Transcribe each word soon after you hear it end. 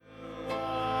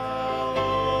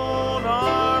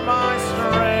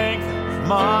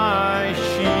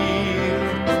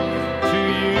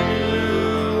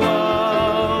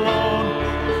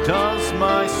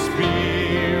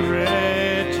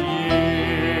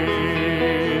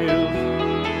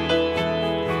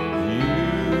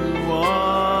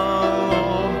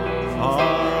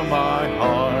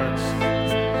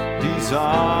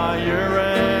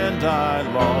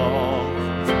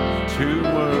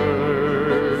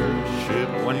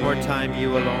more time,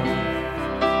 you alone.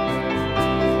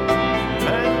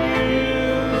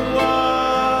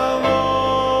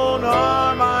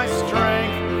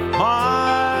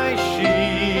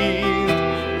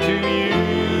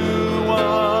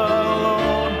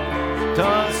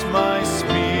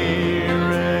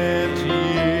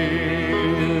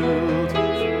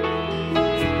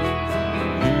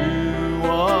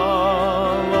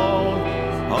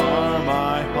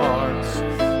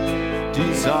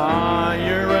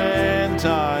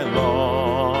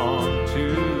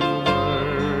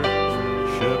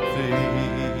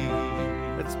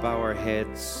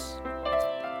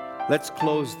 Let's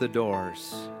close the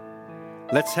doors.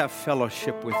 Let's have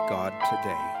fellowship with God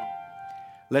today.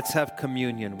 Let's have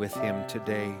communion with Him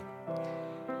today.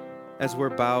 As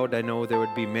we're bowed, I know there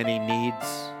would be many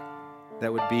needs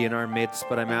that would be in our midst,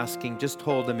 but I'm asking, just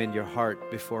hold them in your heart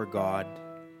before God.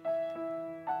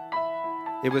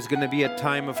 It was going to be a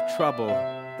time of trouble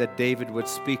that David would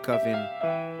speak of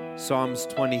in Psalms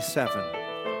 27.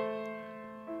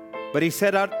 But he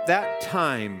said at that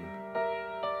time,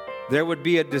 there would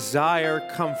be a desire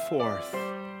come forth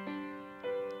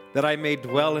that I may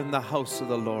dwell in the house of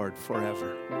the Lord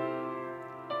forever.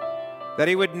 That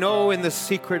he would know in the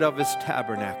secret of his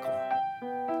tabernacle.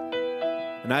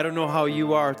 And I don't know how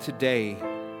you are today,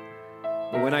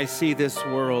 but when I see this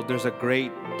world, there's a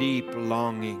great, deep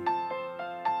longing.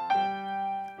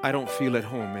 I don't feel at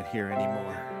home in here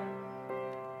anymore.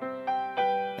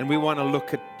 And we want to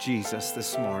look at Jesus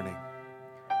this morning.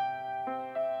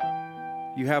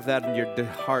 You have that in your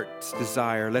heart's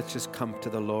desire. Let's just come to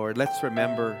the Lord. Let's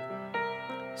remember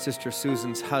Sister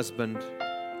Susan's husband.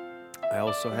 I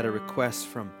also had a request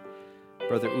from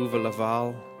Brother Uwe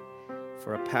Laval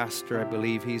for a pastor. I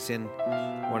believe he's in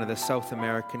one of the South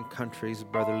American countries.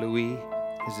 Brother Louis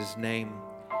is his name.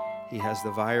 He has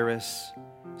the virus.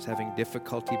 He's having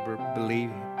difficulty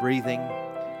breathing.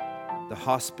 The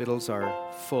hospitals are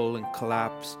full and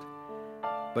collapsed.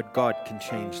 But God can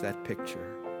change that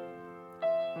picture.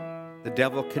 The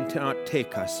devil cannot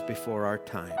take us before our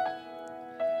time.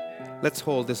 Let's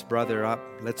hold this brother up.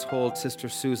 Let's hold Sister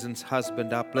Susan's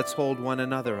husband up. Let's hold one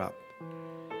another up.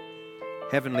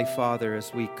 Heavenly Father,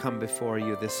 as we come before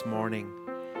you this morning,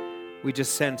 we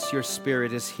just sense your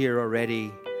Spirit is here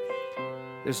already.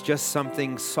 There's just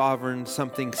something sovereign,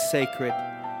 something sacred.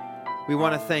 We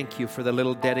want to thank you for the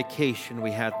little dedication we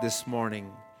had this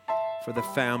morning for the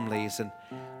families. And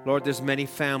Lord, there's many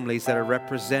families that are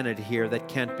represented here that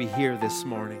can't be here this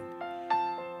morning.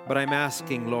 But I'm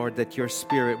asking, Lord, that your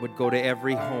Spirit would go to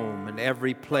every home and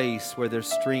every place where they're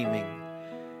streaming.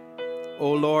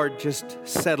 Oh, Lord, just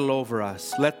settle over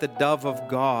us. Let the dove of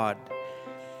God,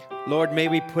 Lord, may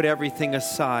we put everything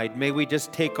aside. May we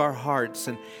just take our hearts,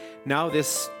 and now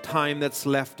this time that's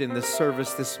left in the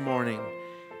service this morning,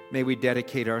 may we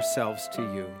dedicate ourselves to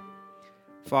you.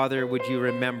 Father, would you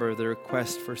remember the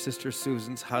request for Sister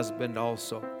Susan's husband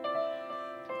also?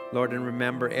 Lord, and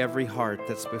remember every heart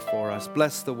that's before us.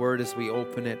 Bless the word as we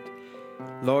open it.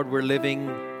 Lord, we're living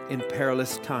in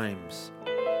perilous times.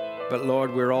 But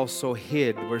Lord, we're also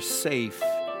hid. We're safe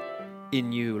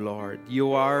in you, Lord.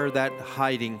 You are that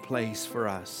hiding place for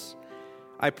us.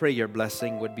 I pray your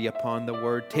blessing would be upon the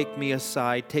word. Take me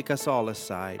aside. Take us all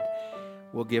aside.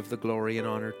 We'll give the glory and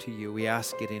honor to you. We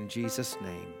ask it in Jesus'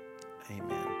 name.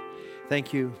 Amen.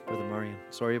 Thank you, Brother Marion.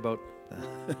 Sorry about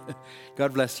that.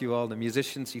 God bless you all. The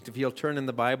musicians, if you'll turn in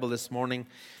the Bible this morning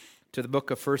to the book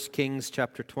of 1 Kings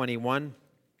chapter 21.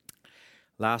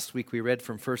 Last week we read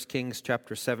from 1 Kings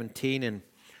chapter 17, and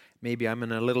maybe I'm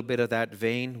in a little bit of that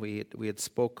vein. We had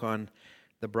spoke on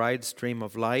the bride stream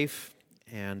of life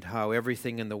and how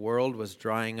everything in the world was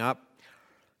drying up,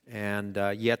 and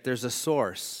yet there's a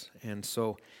source. And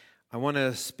so I want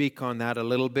to speak on that a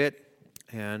little bit.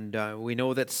 And we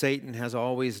know that Satan has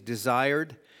always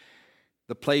desired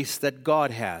the place that God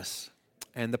has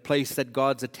and the place that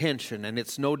God's attention. And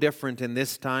it's no different in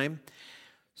this time.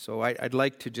 So I'd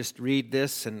like to just read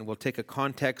this, and we'll take a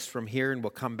context from here, and we'll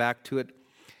come back to it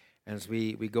as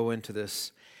we go into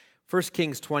this. 1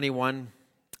 Kings 21,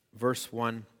 verse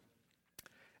 1.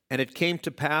 And it came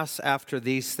to pass after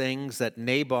these things that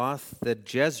Naboth the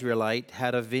Jezreelite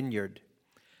had a vineyard,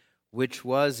 which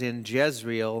was in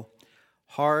Jezreel,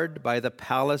 hard by the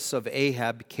palace of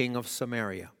Ahab, king of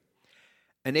Samaria.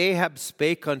 And Ahab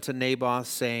spake unto Naboth,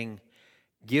 saying,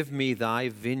 Give me thy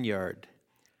vineyard,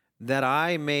 that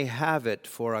I may have it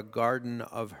for a garden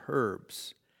of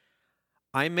herbs.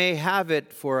 I may have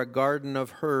it for a garden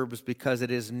of herbs, because it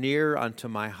is near unto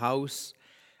my house,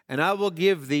 and I will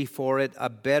give thee for it a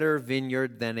better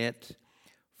vineyard than it.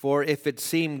 For if it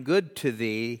seem good to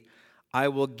thee, I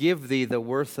will give thee the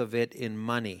worth of it in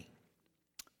money.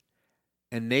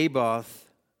 And Naboth,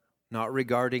 not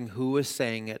regarding who is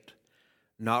saying it,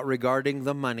 not regarding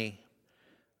the money,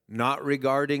 not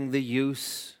regarding the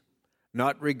use,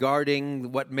 not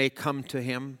regarding what may come to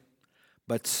him,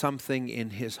 but something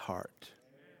in his heart,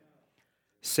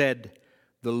 said,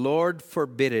 "The Lord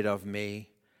forbid it of me,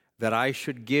 that I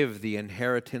should give the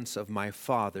inheritance of my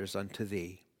fathers unto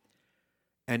thee."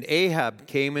 And Ahab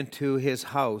came into his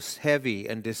house heavy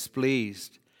and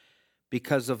displeased,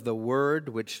 because of the word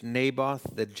which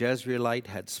Naboth the Jezreelite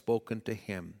had spoken to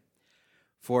him.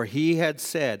 For he had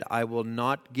said, "I will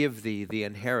not give thee the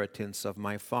inheritance of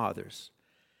my fathers."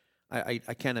 I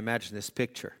can't imagine this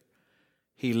picture.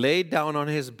 He laid down on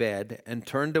his bed and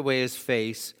turned away his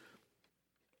face.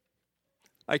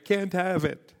 "I can't have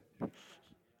it."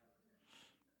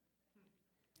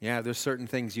 Yeah, there's certain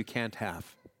things you can't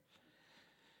have.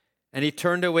 And he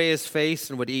turned away his face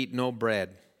and would eat no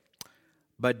bread.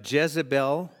 But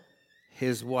Jezebel,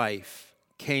 his wife,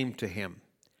 came to him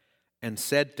and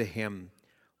said to him,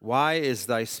 "Why is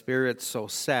thy spirit so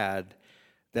sad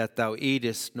that thou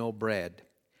eatest no bread?"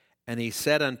 And he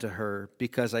said unto her,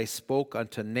 "Because I spoke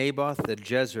unto Naboth the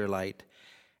Jezreelite,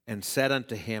 and said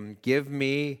unto him, Give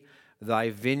me thy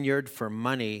vineyard for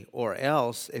money, or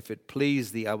else, if it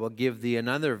please thee, I will give thee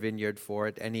another vineyard for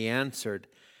it. And he answered,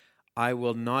 I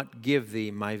will not give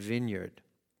thee my vineyard.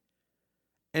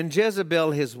 And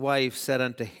Jezebel his wife said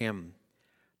unto him,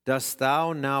 Dost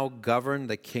thou now govern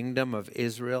the kingdom of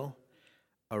Israel?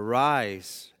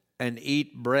 Arise and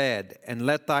eat bread, and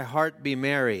let thy heart be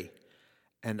merry,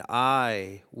 and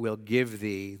I will give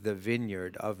thee the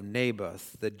vineyard of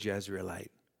Naboth the Jezreelite.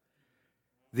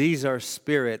 These are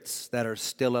spirits that are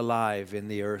still alive in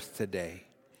the earth today.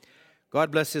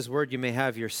 God bless His word. You may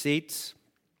have your seats.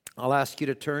 I'll ask you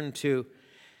to turn to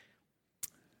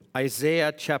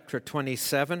Isaiah chapter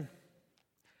 27.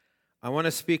 I want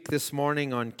to speak this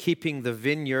morning on keeping the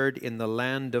vineyard in the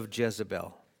land of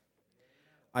Jezebel.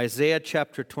 Isaiah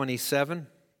chapter 27.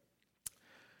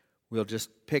 We'll just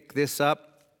pick this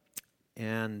up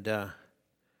and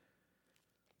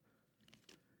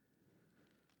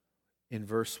in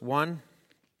verse 1.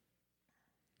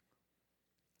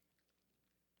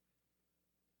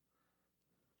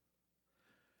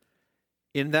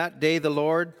 In that day the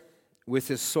Lord, with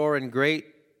his sore and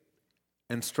great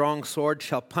and strong sword,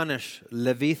 shall punish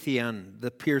Leviathan,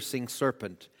 the piercing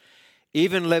serpent,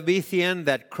 even Leviathan,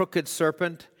 that crooked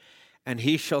serpent, and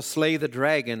he shall slay the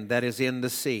dragon that is in the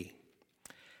sea.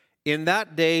 In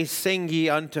that day sing ye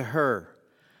unto her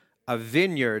a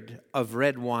vineyard of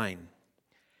red wine.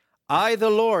 I, the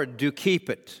Lord, do keep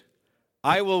it.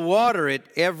 I will water it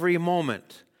every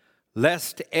moment,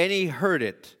 lest any hurt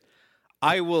it.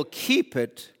 I will keep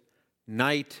it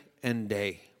night and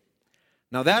day.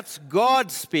 Now that's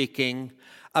God speaking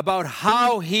about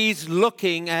how He's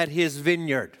looking at His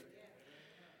vineyard.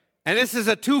 And this is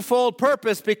a twofold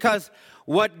purpose, because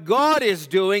what God is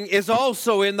doing is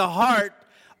also in the heart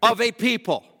of a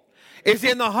people, is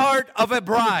in the heart of a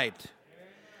bride.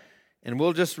 And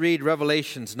we'll just read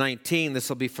Revelations 19. This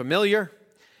will be familiar,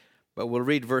 but we'll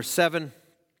read verse 7.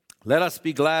 Let us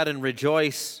be glad and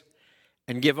rejoice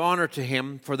and give honor to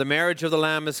Him, for the marriage of the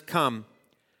Lamb is come,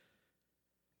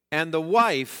 and the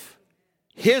wife,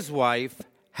 His wife,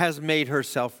 has made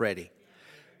herself ready.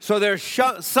 So there's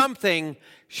something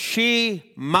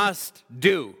she must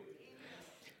do.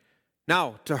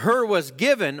 Now, to her was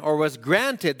given, or was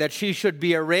granted, that she should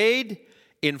be arrayed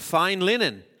in fine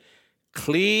linen,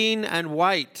 clean and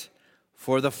white,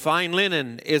 for the fine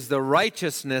linen is the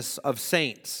righteousness of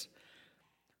saints.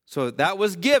 So that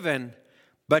was given,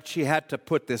 but she had to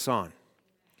put this on.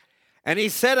 And he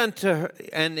said unto her,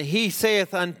 and he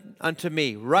saith unto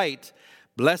me, Write,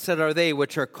 blessed are they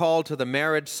which are called to the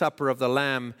marriage supper of the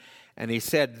Lamb. And he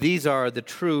said, These are the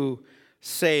true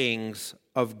sayings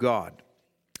of God.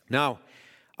 Now,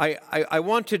 I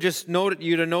want to just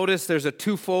you to notice there's a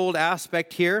twofold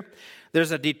aspect here.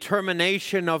 There's a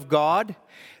determination of God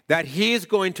that He's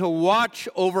going to watch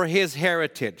over His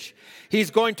heritage.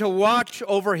 He's going to watch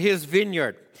over His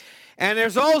vineyard. And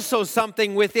there's also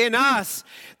something within us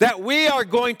that we are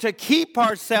going to keep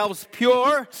ourselves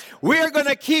pure. We're going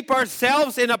to keep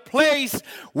ourselves in a place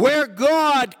where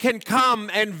God can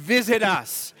come and visit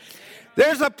us.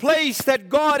 There's a place that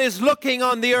God is looking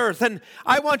on the earth. And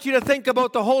I want you to think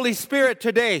about the Holy Spirit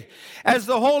today. As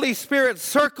the Holy Spirit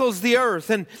circles the earth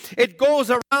and it goes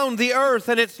around the earth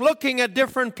and it's looking at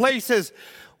different places,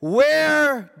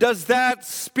 where does that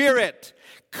Spirit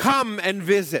come and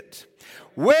visit?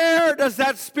 Where does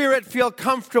that Spirit feel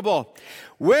comfortable?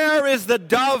 Where is the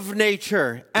dove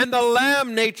nature and the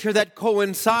lamb nature that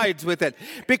coincides with it?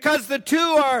 Because the two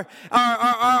are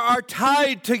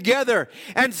tied together,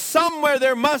 and somewhere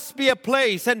there must be a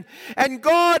place. And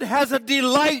God has a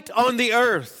delight on the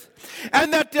earth.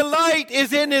 And that delight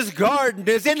is in his garden,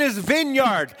 is in his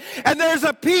vineyard. And there's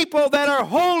a people that are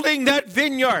holding that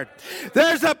vineyard.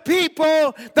 There's a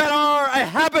people that are a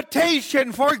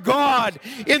habitation for God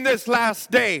in this last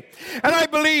day. And I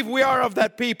believe we are of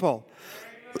that people.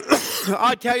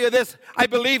 I tell you this, I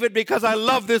believe it because I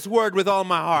love this word with all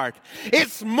my heart.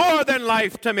 It's more than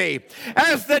life to me.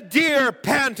 As the deer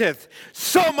panteth,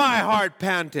 so my heart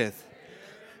panteth.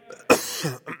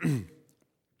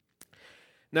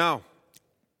 Now,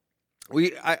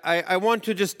 I want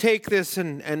to just take this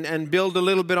and build a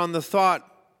little bit on the thought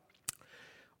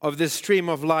of this stream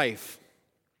of life.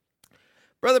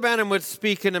 Brother Branham would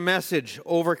speak in a message,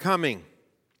 Overcoming,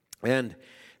 and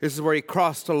this is where he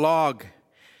crossed a log,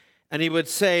 and he would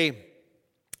say,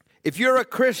 if you're a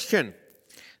Christian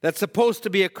that's supposed to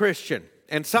be a Christian,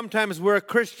 and sometimes we're a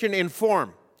Christian in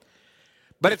form,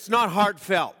 but it's not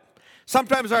heartfelt.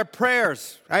 Sometimes our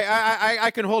prayers,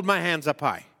 I can hold my hands up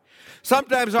high.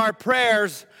 Sometimes our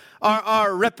prayers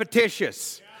are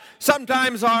repetitious.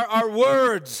 Sometimes our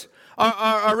words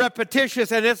are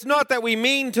repetitious, and it's not that we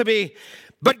mean to be,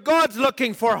 but God's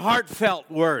looking for heartfelt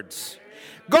words.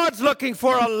 God's looking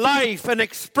for a life, an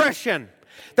expression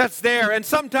that's there. And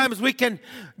sometimes we can,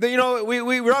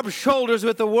 we rub shoulders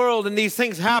with the world and these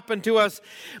things happen to us.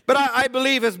 But I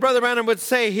believe, as Brother Branham would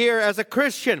say here, as a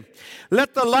Christian,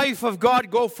 let the life of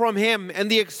God go from him and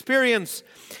the experience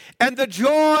and the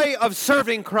joy of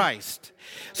serving Christ.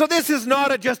 So this is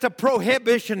not just a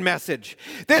prohibition message.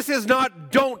 This is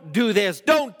not don't do this,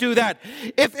 don't do that.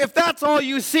 If that's all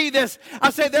you see this,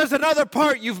 I say there's another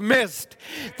part you've missed.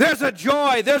 There's a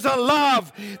joy, there's a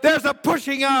love, there's a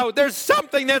pushing out, there's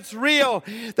something that's real.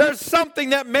 There's something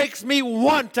that makes me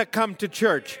want to come to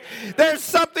church. There's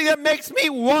something that makes me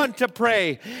want to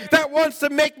pray, that wants to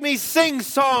make me sing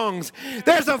songs.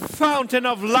 There's a fountain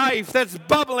of life that's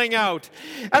bubbling out.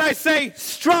 And I say,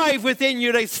 strive within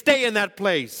you to stay in that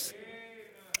place.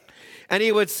 And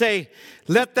he would say,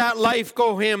 let that life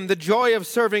go him, the joy of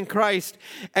serving Christ,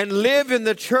 and live in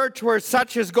the church where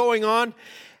such is going on.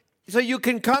 So you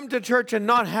can come to church and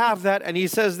not have that. And he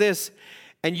says this,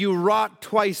 and you rot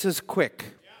twice as quick.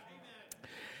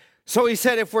 So he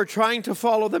said, if we're trying to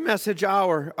follow the message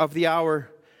of the hour,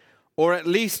 or at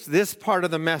least this part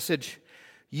of the message,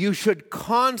 you should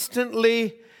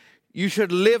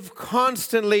live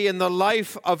constantly in the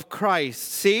life of Christ.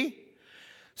 See?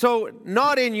 So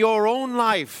not in your own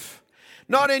life,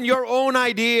 not in your own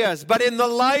ideas, but in the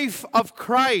life of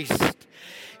Christ.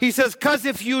 He says, because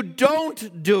if you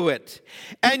don't do it,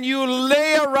 and you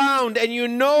lay around and you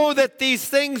know that these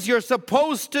things you're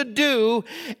supposed to do,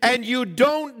 and you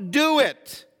don't do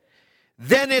it,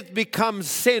 then it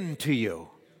becomes sin to you.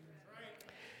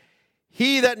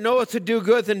 He that knoweth to do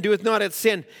good and doeth not, it's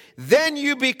sin. Then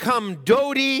you become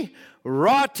doty,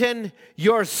 rotten,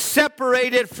 you're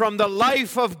separated from the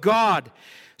life of God.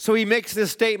 So he makes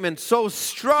this statement, so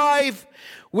strive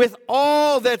with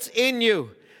all that's in you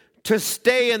to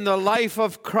stay in the life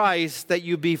of Christ, that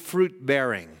you be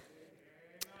fruit-bearing.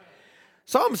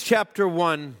 Psalms chapter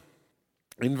 1,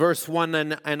 in verse 1,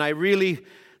 and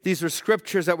these are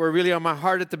scriptures that were really on my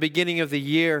heart at the beginning of the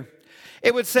year.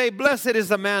 It would say, blessed is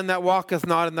the man that walketh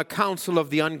not in the counsel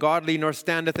of the ungodly, nor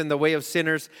standeth in the way of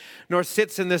sinners, nor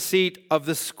sits in the seat of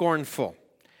the scornful.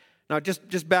 Now,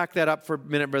 just back that up for a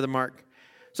minute, Brother Mark.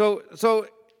 So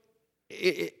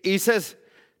he says,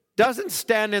 doesn't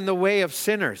stand in the way of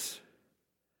sinners.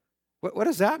 What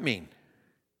does that mean?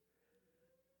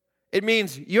 It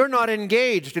means you're not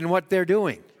engaged in what they're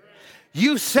doing.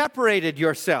 You separated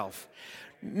yourself.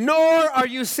 Nor are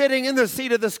you sitting in the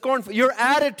seat of the scornful. Your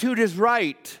attitude is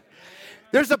right.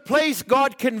 There's a place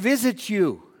God can visit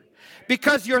you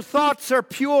because your thoughts are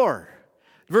pure.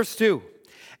 Verse 2.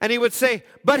 And he would say,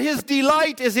 but his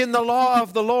delight is in the law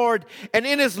of the Lord, and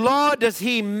in his law does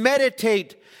he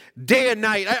meditate day and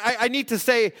night. I need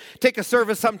to take a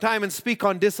service sometime and speak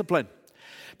on discipline.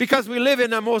 Because we live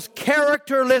in a most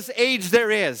characterless age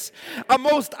there is. A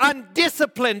most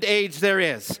undisciplined age there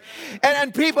is.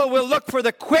 And people will look for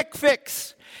the quick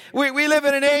fix. We live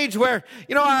in an age where,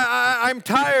 I'm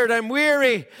tired, I'm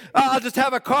weary. I'll just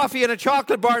have a coffee and a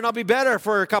chocolate bar and I'll be better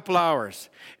for a couple hours.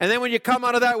 And then when you come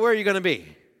out of that, where are you going to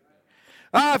be?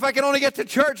 If I can only get to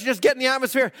church, just get in the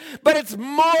atmosphere. But it's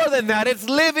more than that. It's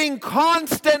living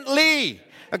constantly.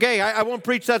 Okay, I won't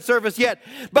preach that service yet.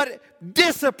 But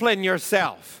discipline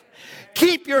yourself.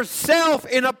 Keep yourself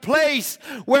in a place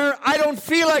where I don't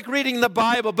feel like reading the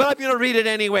Bible, but I'm going to read it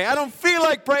anyway. I don't feel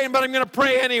like praying, but I'm going to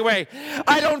pray anyway.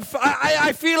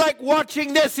 I feel like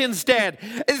watching this instead.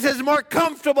 This is more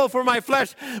comfortable for my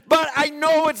flesh, but I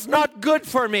know it's not good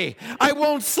for me. I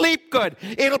won't sleep good.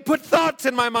 It'll put thoughts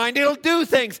in my mind. It'll do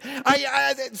things.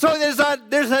 So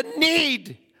there's a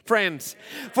need, friends,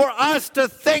 for us to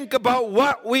think about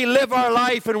what we live our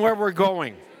life and where we're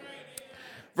going.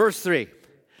 Verse 3.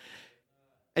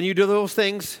 And you do those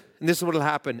things, and this is what will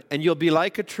happen. And you'll be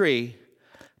like a tree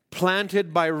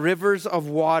planted by rivers of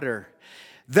water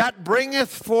that bringeth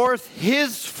forth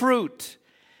his fruit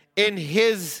in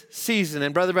his season.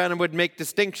 And Brother Branham would make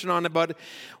distinction on about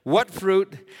what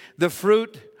fruit, the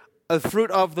fruit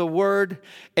of the word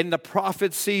in the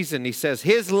prophet's season. He says,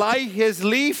 his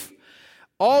leaf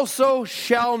also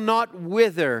shall not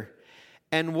wither,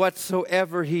 and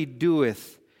whatsoever he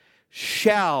doeth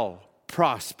shall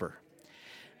prosper.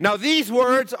 Now, these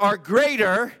words are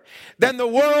greater than the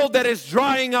world that is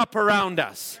drying up around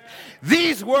us.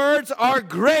 These words are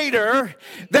greater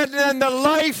than the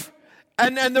life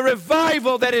and the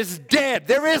revival that is dead.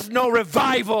 There is no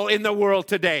revival in the world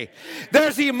today.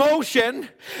 There's emotion,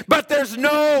 but there's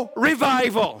no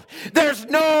revival. There's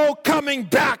no coming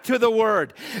back to the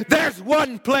Word. There's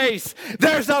one place.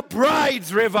 There's a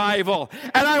bride's revival,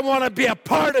 and I want to be a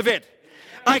part of it.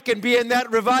 I can be in that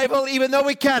revival even though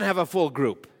we can't have a full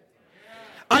group.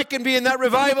 I can be in that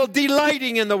revival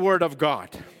delighting in the Word of God.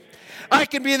 I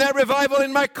can be in that revival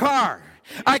in my car.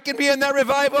 I can be in that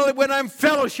revival when I'm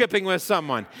fellowshipping with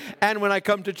someone and when I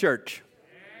come to church,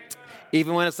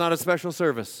 even when it's not a special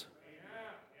service.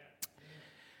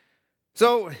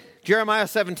 So, Jeremiah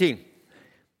 17.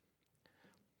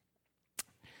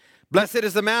 Blessed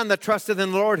is the man that trusteth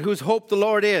in the Lord, whose hope the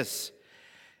Lord is.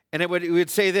 And it would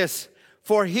say this,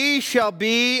 for he shall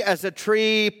be as a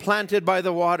tree planted by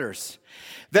the waters,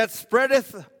 that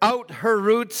spreadeth out her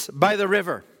roots by the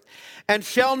river, and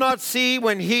shall not see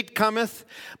when heat cometh,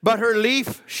 but her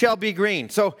leaf shall be green.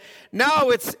 So now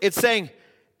it's saying,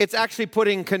 it's actually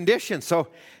putting conditions. So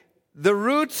the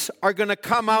roots are going to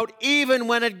come out even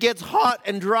when it gets hot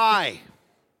and dry.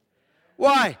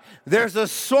 Why? There's a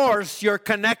source you're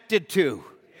connected to.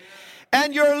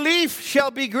 And your leaf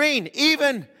shall be green,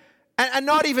 even, and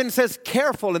not even says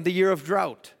careful in the year of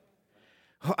drought.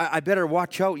 I better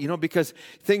watch out, because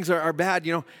things are bad,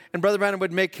 And Brother Branham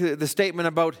would make the statement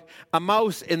about a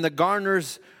mouse in the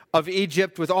garners of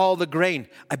Egypt with all the grain.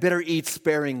 I better eat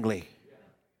sparingly.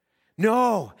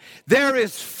 No, there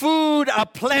is food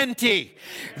aplenty.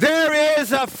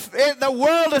 The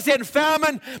world is in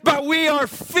famine, but we are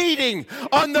feeding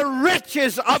on the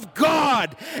riches of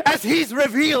God as He's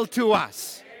revealed to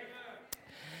us.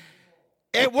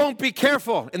 It won't be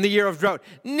careful in the year of drought.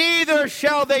 Neither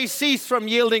shall they cease from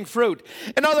yielding fruit.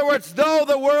 In other words, though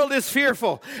the world is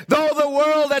fearful, though the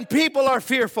world and people are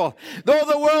fearful, though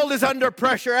the world is under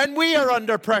pressure and we are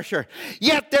under pressure,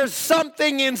 yet there's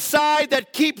something inside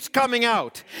that keeps coming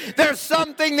out. There's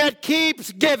something that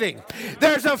keeps giving.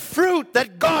 There's a fruit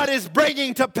that God is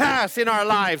bringing to pass in our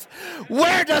lives.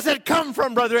 Where does it come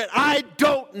from, brother? I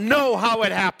don't know how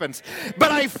it happens,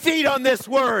 but I feed on this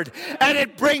word and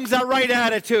it brings a right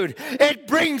attitude. It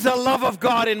brings the love of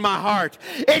God in my heart.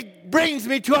 It brings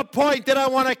me to a point that I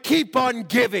want to keep on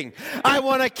giving. I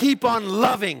want to keep on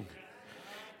loving.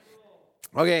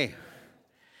 Okay,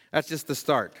 that's just the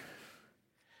start.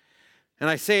 And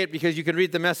I say it because you can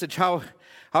read the message, how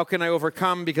can I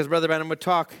overcome? Because Brother Branham would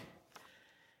talk,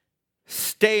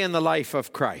 stay in the life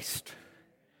of Christ.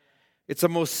 It's the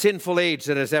most sinful age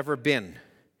that has ever been.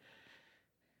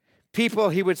 People,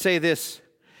 he would say this,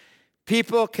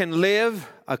 people can live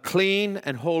a clean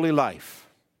and holy life.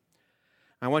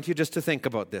 I want you just to think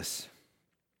about this.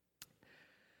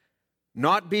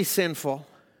 Not be sinful,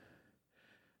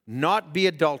 not be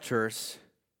adulterers,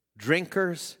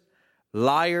 drinkers,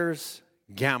 liars,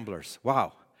 gamblers.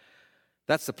 Wow,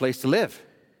 that's the place to live.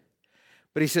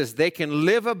 But he says they can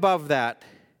live above that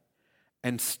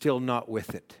and still not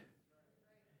with it.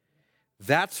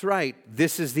 That's right.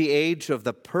 This is the age of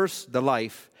the personal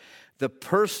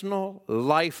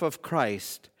life of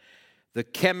Christ, the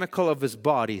chemical of his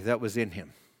body that was in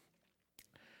him.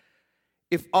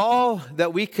 If all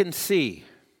that we can see,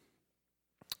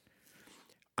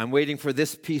 I'm waiting for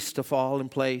this piece to fall in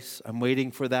place, I'm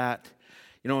waiting for that,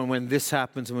 and when this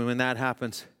happens and when that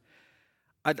happens,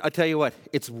 I tell you what,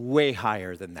 it's way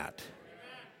higher than that.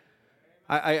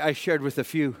 I shared with a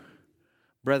few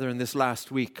brethren this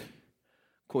last week,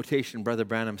 quotation Brother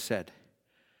Branham said,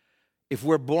 if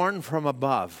we're born from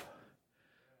above,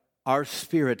 our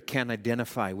spirit can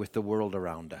identify with the world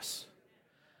around us.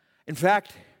 In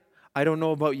fact, I don't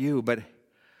know about you, but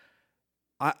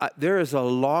there is a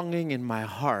longing in my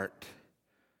heart.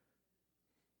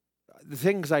 The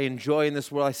things I enjoy in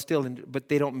this world, I still enjoy, but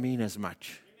they don't mean as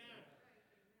much.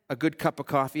 A good cup of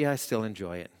coffee, I still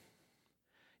enjoy it.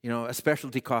 A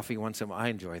specialty coffee once in a while, I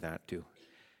enjoy that too.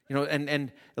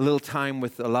 And a little time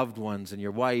with the loved ones and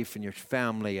your wife and your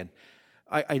family, and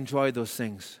I enjoy those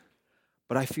things.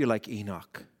 But I feel like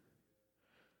Enoch.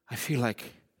 I feel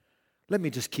like, let me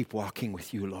just keep walking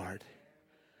with you, Lord.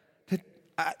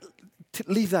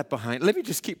 Leave that behind. Let me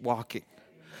just keep walking.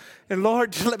 And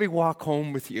Lord, just let me walk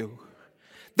home with you.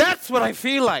 That's what I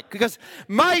feel like, because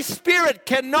my spirit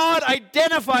cannot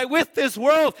identify with this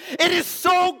world. It is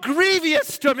so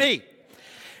grievous to me.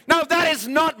 Now, that is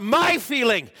not my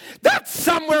feeling. That's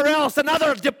somewhere else,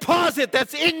 another deposit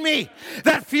that's in me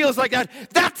that feels like that.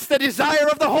 That's the desire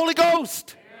of the Holy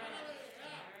Ghost.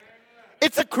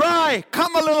 It's a cry,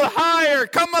 come a little higher,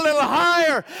 come a little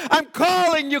higher. I'm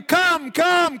calling you, come,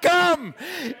 come, come.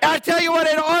 I tell you what,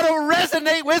 it ought to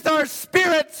resonate with our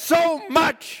spirit so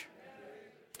much.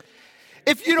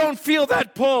 If you don't feel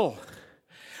that pull,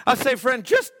 I'll say, friend,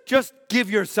 just give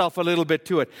yourself a little bit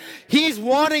to it. He's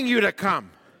wanting you to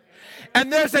come.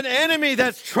 And there's an enemy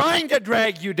that's trying to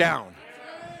drag you down.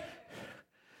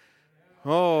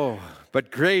 Oh, but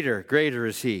greater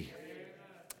is he.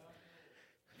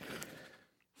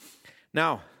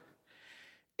 Now,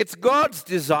 it's God's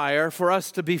desire for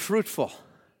us to be fruitful.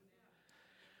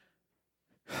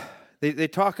 They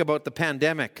talk about the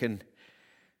pandemic, and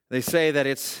they say that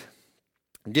it's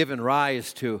given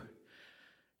rise to,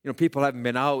 people haven't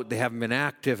been out, they haven't been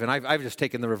active, and I've just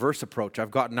taken the reverse approach.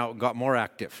 I've gotten out and got more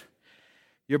active.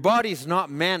 Your body's not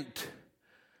meant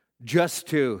just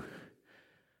to,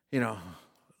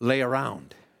 lay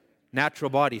around. Natural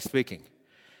body speaking.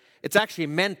 It's actually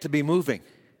meant to be moving.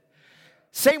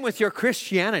 Same with your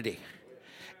Christianity.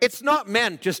 It's not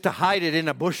meant just to hide it in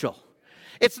a bushel.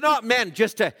 It's not meant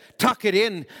just to tuck it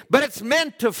in, but it's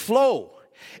meant to flow.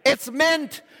 It's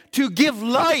meant to give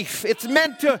life. It's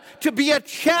meant to be a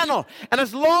channel. And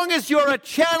as long as you're a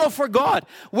channel for God,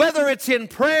 whether it's in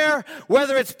prayer,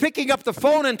 whether it's picking up the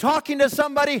phone and talking to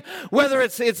somebody, whether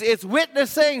it's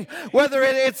witnessing, whether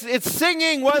it's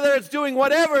singing, whether it's doing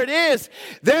whatever it is,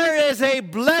 there is a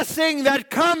blessing that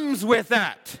comes with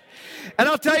that. And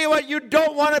I'll tell you what, you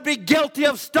don't want to be guilty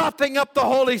of stopping up the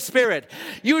Holy Spirit.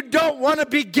 You don't want to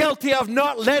be guilty of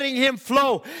not letting Him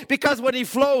flow. Because when He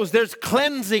flows, there's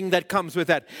cleansing that comes with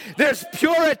that. There's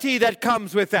purity that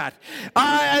comes with that.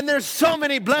 And there's so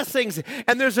many blessings,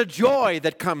 and there's a joy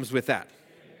that comes with that.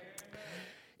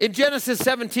 In Genesis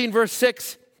 17, verse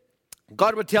 6,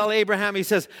 God would tell Abraham, He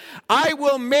says, I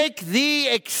will make thee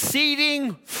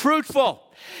exceeding fruitful.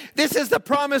 This is the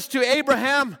promise to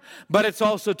Abraham, but it's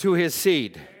also to his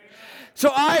seed.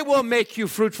 So I will make you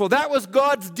fruitful. That was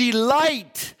God's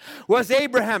delight, was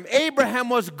Abraham. Abraham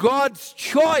was God's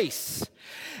choice.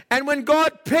 And when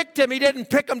God picked him, He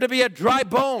didn't pick him to be a dry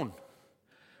bone.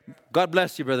 God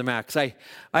bless you, Brother Max. I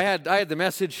had the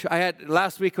message. I had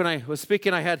last week when I was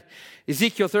speaking, I had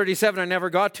Ezekiel 37. I never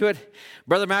got to it.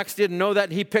 Brother Max didn't know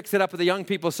that. He picks it up at the young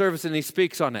people service and he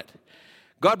speaks on it.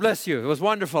 God bless you. It was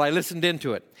wonderful. I listened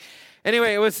into it.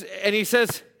 Anyway, and he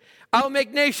says, I'll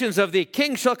make nations of thee.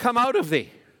 Kings shall come out of thee.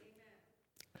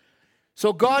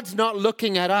 So God's not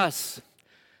looking at us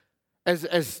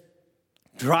as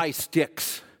dry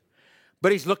sticks,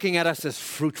 but He's looking at us as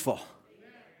fruitful.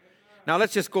 Now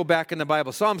let's just go back in the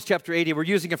Bible. Psalms chapter 80. We're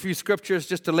using a few scriptures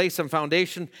just to lay some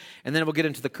foundation, and then we'll get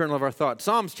into the kernel of our thought.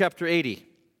 Psalms chapter 80.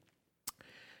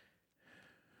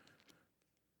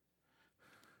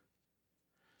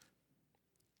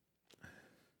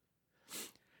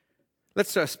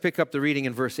 Let's just pick up the reading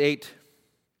in verse 8.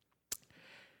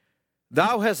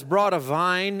 Thou hast brought a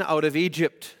vine out of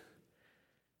Egypt,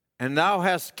 and thou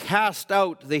hast cast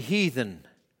out the heathen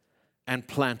and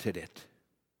planted it.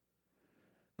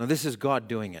 Now this is God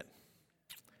doing it.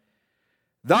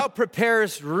 Thou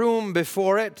preparest room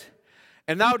before it,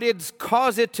 and thou didst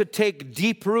cause it to take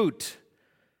deep root,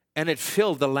 and it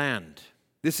filled the land.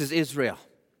 This is Israel.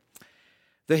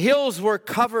 The hills were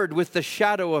covered with the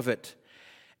shadow of it,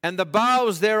 and the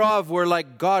boughs thereof were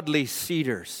like godly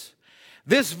cedars.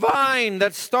 This vine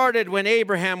that started when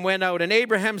Abraham went out, and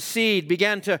Abraham's seed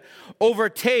began to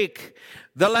overtake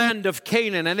the land of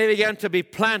Canaan, and they began to be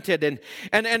planted.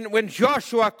 And when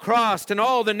Joshua crossed, and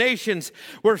all the nations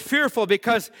were fearful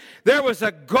because there was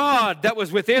a God that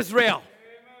was with Israel.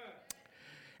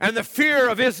 And the fear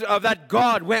of that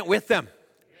God went with them.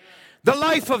 The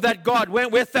life of that God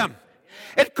went with them.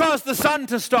 It caused the sun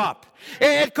to stop.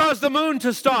 It caused the moon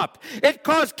to stop. It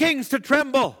caused kings to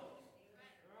tremble.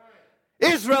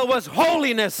 Israel was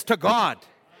holiness to God.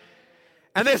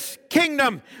 And this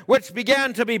kingdom which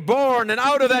began to be born, and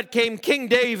out of that came King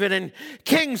David and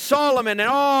King Solomon and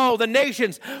all the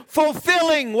nations,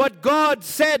 fulfilling what God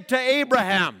said to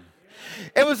Abraham.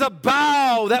 It was a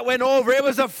bough that went over. It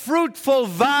was a fruitful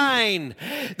vine.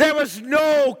 There was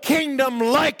no kingdom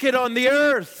like it on the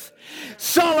earth.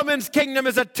 Solomon's kingdom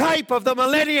is a type of the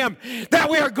millennium that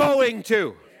we are going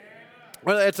to.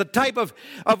 Well, it's a type of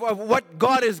what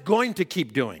God is going to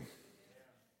keep doing.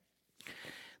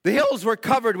 The hills were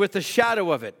covered with the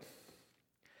shadow of it.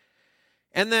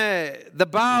 And the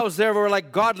boughs there were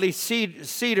like godly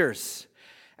cedars.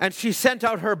 And she sent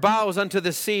out her boughs unto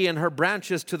the sea and her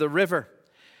branches to the river.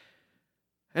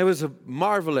 It was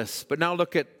marvelous. But now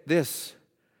look at this.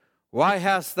 Why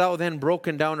hast thou then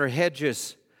broken down her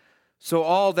hedges, so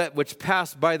all that which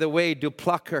pass by the way do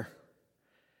pluck her?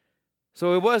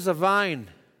 So it was a vine,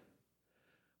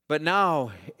 but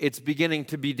now it's beginning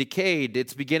to be decayed.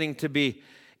 It's beginning to be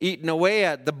eaten away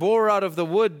at. The boar out of the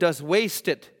wood does waste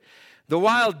it. The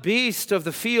wild beast of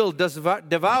the field does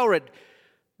devour it.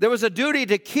 There was a duty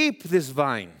to keep this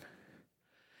vine.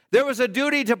 There was a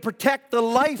duty to protect the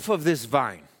life of this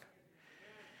vine.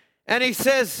 And he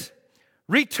says,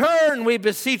 return, we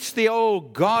beseech thee, O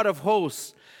God of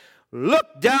hosts.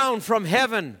 Look down from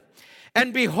heaven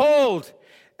and behold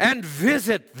and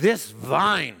visit this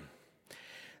vine.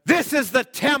 This is the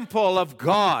temple of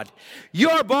God.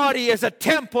 Your body is a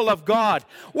temple of God.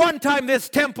 One time this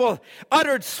temple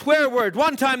uttered swear word.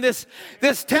 One time this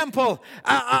temple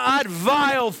had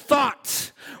vile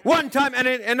thoughts. One time,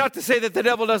 and not to say that the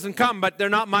devil doesn't come, but they're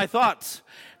not my thoughts.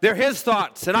 They're his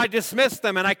thoughts, and I dismiss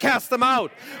them and I cast them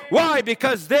out. Why?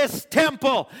 Because this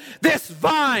temple, this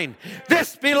vine,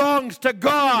 this belongs to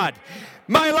God.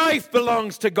 My life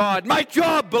belongs to God. My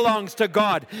job belongs to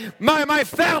God. My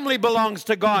family belongs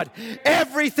to God.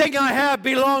 Everything I have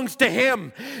belongs to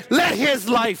Him. Let His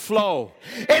life flow.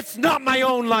 It's not my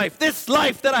own life. This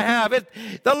life that I have,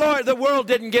 the world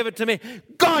didn't give it to me.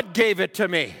 God gave it to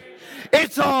me.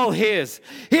 It's all His.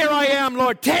 Here I am,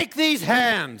 Lord. Take these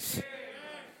hands.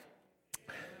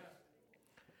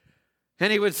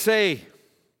 And He would say,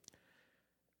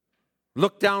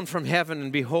 look down from heaven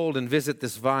and behold and visit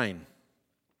this vine.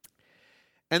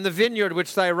 And the vineyard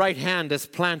which thy right hand has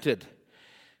planted,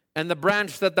 and the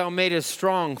branch that thou madest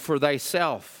strong for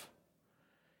thyself,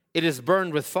 it is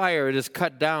burned with fire, it is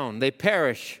cut down. They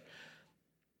perish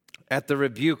at the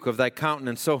rebuke of thy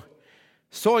countenance. So,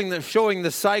 showing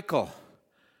the cycle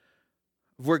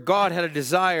of where God had a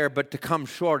desire but to come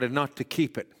short and not to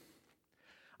keep it.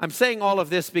 I'm saying all of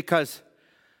this because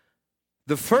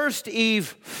the first Eve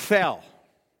fell.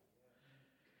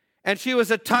 And she was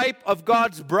a type of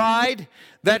God's bride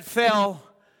that fell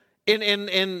in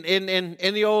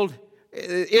the old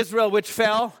Israel, which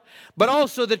fell, but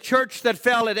also the church that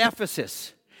fell at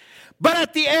Ephesus. But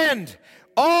at the end,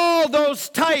 all those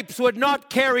types would not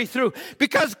carry through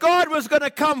because God was going to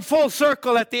come full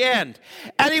circle at the end.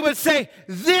 And He would say,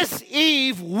 this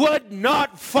Eve would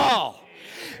not fall.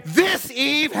 This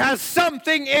Eve has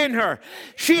something in her.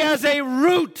 She has a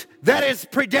root that is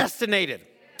predestinated.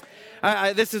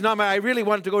 This is not I really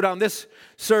wanted to go down this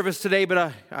service today,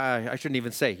 but I shouldn't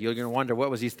even say. You're going to wonder, what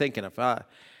was he thinking of?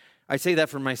 I say that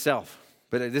for myself,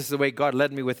 but this is the way God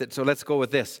led me with it, so let's go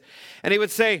with this. And He would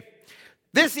say,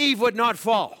 this Eve would not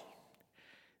fall.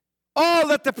 All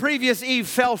that the previous Eve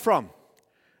fell from,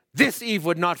 this Eve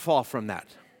would not fall from that.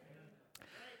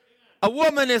 A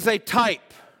woman is a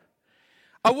type.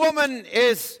 A woman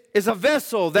is a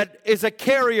vessel that is a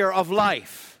carrier of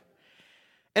life.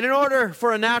 And in order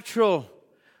for a natural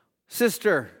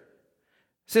sisters,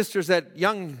 that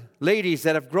young ladies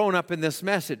that have grown up in this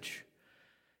message,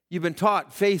 you've been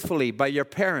taught faithfully by your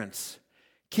parents,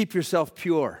 keep yourself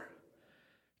pure.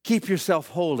 Keep yourself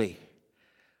holy.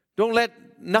 Don't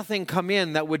let nothing come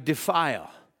in that would defile.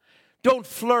 Don't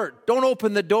flirt. Don't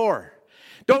open the door.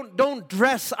 Don't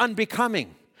dress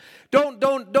unbecoming. Don't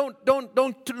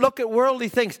look at worldly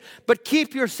things, but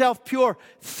keep yourself pure,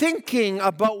 thinking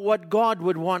about what God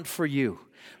would want for you,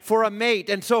 for a mate.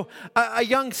 And so a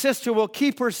young sister will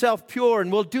keep herself pure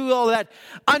and will do all that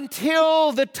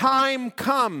until the time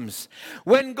comes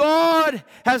when God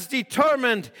has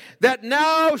determined that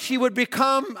now she would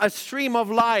become a stream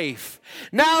of life.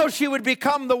 Now she would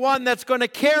become the one that's going to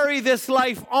carry this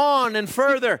life on and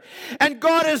further. And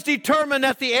God has determined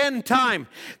at the end time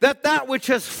that which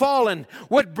has fallen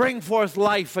would bring forth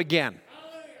life again.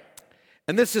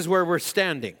 And this is where we're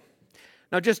standing.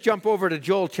 Now just jump over to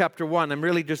Joel chapter 1. I'm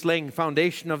really just laying the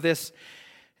foundation of this.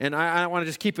 And I want to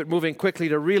just keep it moving quickly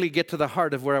to really get to the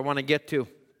heart of where I want to get to.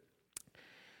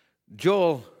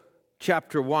 Joel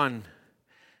chapter 1.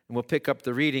 And we'll pick up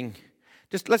the reading.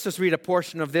 Let's just read a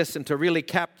portion of this and to really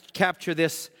capture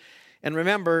this. And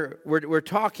remember, we're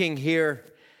talking here,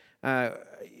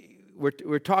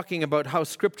 we're talking about how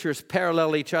scriptures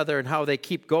parallel each other and how they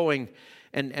keep going.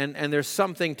 And there's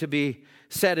something to be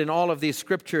said in all of these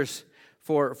scriptures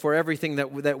for everything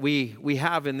that we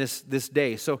have in this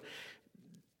day. So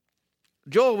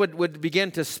Joel would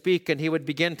begin to speak, and he would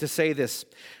begin to say this.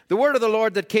 The word of the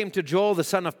Lord that came to Joel, the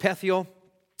son of Pethuel,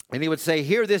 and he would say,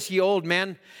 hear this, ye old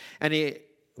men. And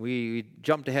we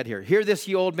jumped ahead here. Hear this,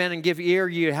 ye old men, and give ear,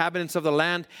 ye inhabitants of the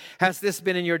land. Has this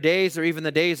been in your days, or even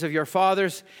the days of your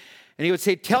fathers? And he would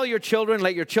say, tell your children,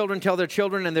 let your children tell their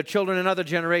children, and their children another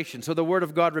generation. So the word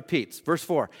of God repeats. Verse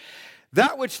 4.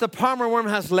 That which the palmer worm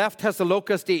has left has the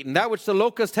locust eaten. That which the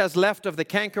locust has left of the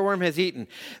cankerworm has eaten.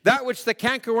 That which the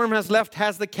cankerworm has left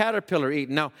has the caterpillar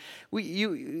eaten. Now,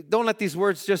 you don't let these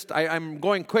words just, I'm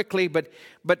going quickly, but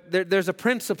there's a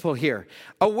principle here.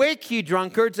 Awake, ye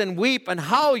drunkards, and weep, and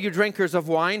howl, you drinkers of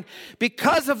wine,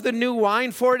 because of the new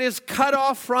wine, for it is cut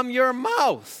off from your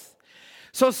mouth.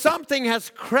 So something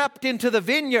has crept into the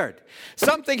vineyard.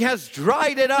 Something has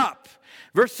dried it up.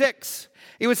 Verse 6.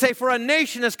 He would say, for a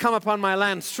nation has come upon my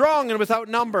land, strong and without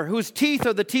number, whose teeth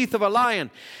are the teeth of a lion,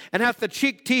 and hath the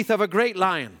cheek teeth of a great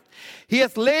lion. He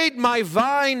hath laid my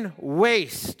vine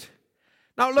waste.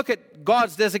 Now look at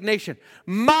God's designation.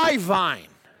 My vine,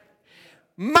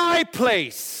 my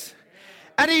place.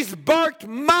 And he's barked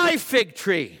my fig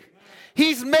tree.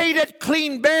 He's made it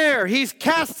clean bare. He's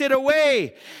cast it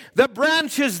away. The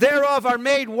branches thereof are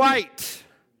made white.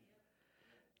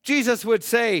 Jesus would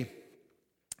say,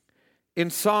 in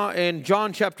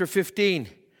John chapter 15,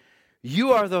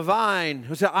 you are the vine.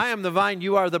 Who said, I am the vine,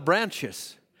 you are the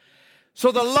branches.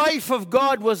 So the life of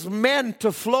God was meant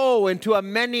to flow into a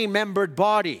many-membered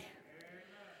body.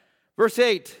 Verse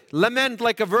 8, lament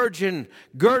like a virgin,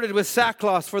 girded with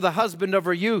sackcloth for the husband of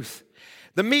her youth.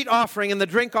 The meat offering and the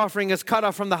drink offering is cut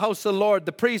off from the house of the Lord.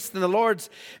 The priests and the Lord's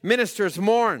ministers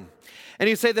mourn. And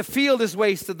you say, the field is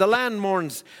wasted, the land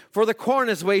mourns, for the corn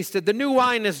is wasted, the new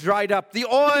wine is dried up, the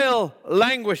oil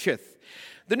languisheth.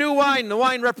 The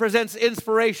wine represents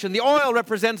inspiration. The oil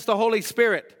represents the Holy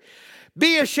Spirit.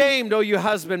 Be ashamed, O you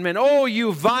husbandmen, O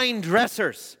you vine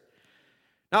dressers.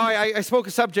 Now, I spoke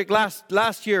a subject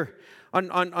last year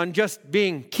on just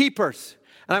being keepers.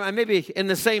 And I may be in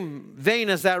the same vein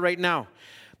as that right now.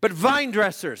 But vine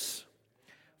dressers,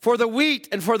 for the wheat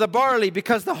and for the barley,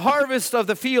 because the harvest of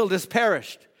the field is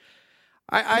perished.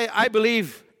 I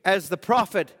believe as the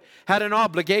prophet had an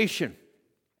obligation.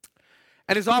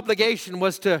 And his obligation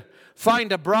was to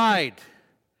find a bride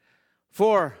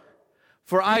for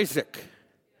Isaac.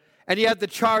 And he had the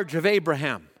charge of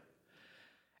Abraham.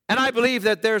 And I believe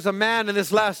that there's a man in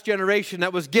this last generation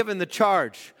that was given the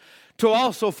charge to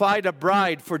also find a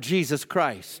bride for Jesus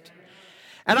Christ.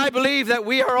 And I believe that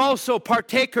we are also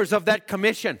partakers of that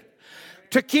commission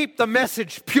to keep the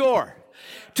message pure,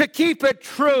 to keep it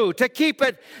true, to keep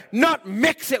it, not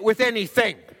mix it with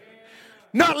anything,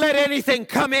 not let anything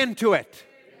come into it.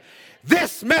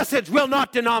 This message will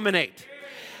not denominate.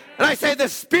 And I say the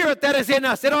spirit that is in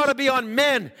us, it ought to be on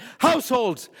men,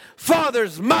 households,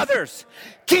 fathers, mothers.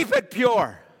 Keep it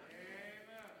pure.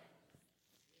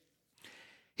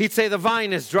 He'd say the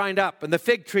vine is dried up, and the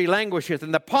fig tree languisheth,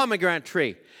 and the pomegranate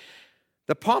tree,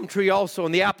 the palm tree also,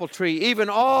 and the apple tree,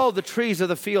 even all the trees of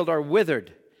the field are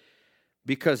withered,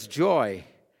 because joy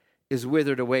is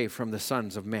withered away from the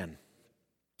sons of men.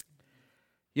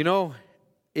 You know,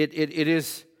 it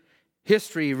is,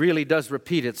 history really does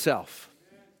repeat itself.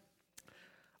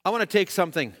 I want to take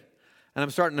something, and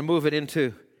I'm starting to move it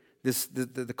into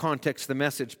the context of the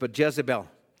message, but Jezebel.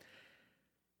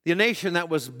 The nation that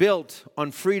was built on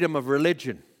freedom of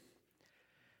religion.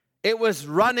 It was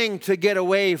running to get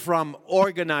away from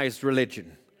organized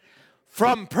religion,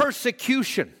 from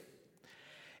persecution.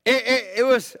 It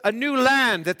was a new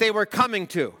land that they were coming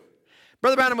to.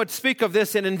 Brother Branham would speak of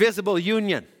this in Invisible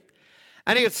Union.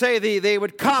 And he would say they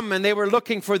would come and they were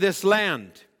looking for this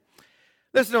land.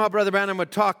 Listen to how Brother Branham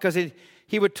would talk, because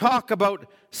he would talk about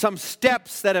some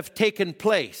steps that have taken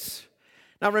place.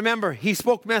 Now remember, he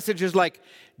spoke messages like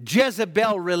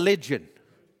Jezebel religion.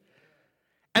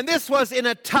 And this was in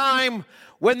a time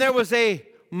when there was a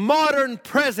modern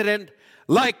president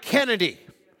like Kennedy,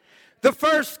 the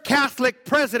first Catholic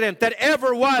president that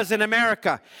ever was in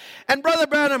America. And Brother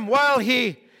Branham, while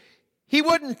he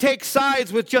wouldn't take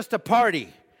sides with just a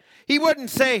party, He wouldn't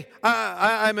say,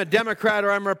 I'm a Democrat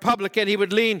or I'm a Republican. He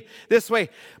would lean this way.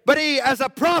 But as a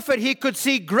prophet, he could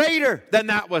see greater than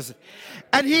that was.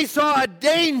 And he saw a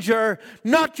danger,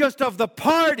 not just of the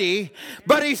party,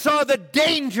 but he saw the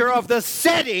danger of the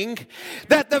setting,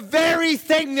 that the very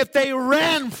thing that they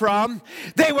ran from,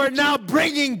 they were now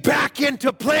bringing back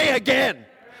into play again.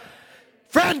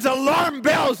 Friends, alarm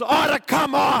bells ought to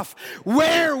come off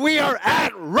where we are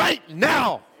at right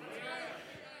now.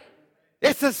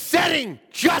 It's a setting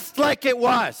just like it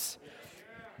was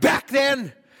back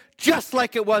then, just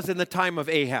like it was in the time of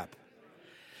Ahab.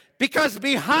 Because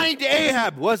behind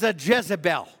Ahab was a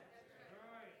Jezebel.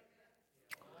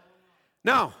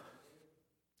 Now,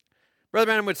 Brother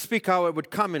Branham would speak how it would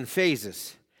come in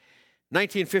phases.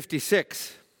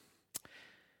 1956.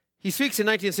 He speaks in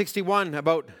 1961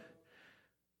 about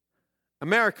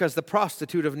America as the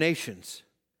prostitute of nations.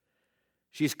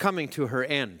 She's coming to her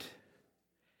end.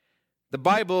 The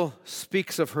Bible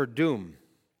speaks of her doom.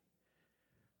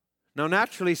 Now,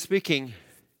 naturally speaking,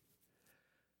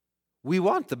 we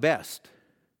want the best.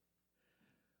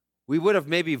 We would have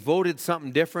maybe voted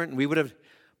something different.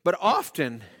 But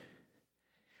often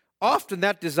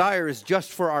that desire is just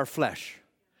for our flesh.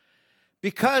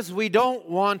 Because we don't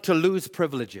want to lose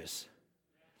privileges.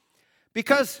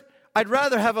 Because I'd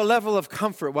rather have a level of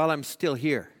comfort while I'm still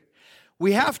here.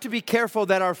 We have to be careful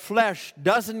that our flesh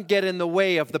doesn't get in the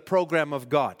way of the program of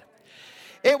God.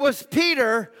 It was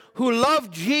Peter who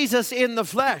loved Jesus in the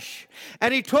flesh.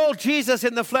 And he told Jesus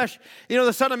in the flesh,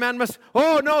 the Son of Man must,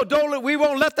 we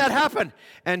won't let that happen.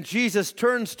 And Jesus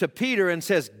turns to Peter and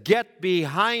says, "Get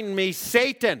behind me,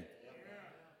 Satan."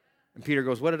 And Peter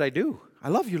goes, "What did I do? I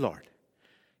love you, Lord."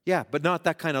 Yeah, but not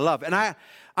that kind of love. And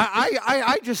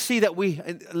I just see that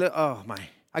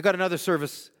I got another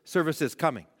services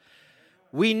coming.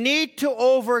 We need to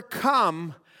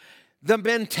overcome the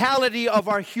mentality of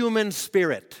our human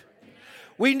spirit.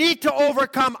 We need to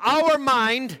overcome our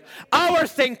mind, our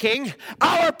thinking,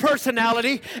 our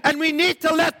personality, and we need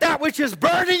to let that which is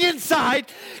burning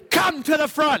inside come to the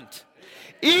front.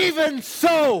 Even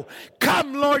so,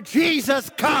 come, Lord Jesus,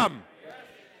 come.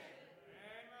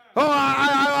 Oh,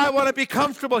 I want to be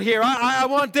comfortable here. I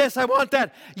want this, I want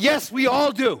that. Yes, we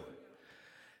all do.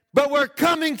 But we're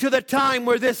coming to the time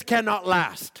where this cannot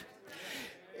last.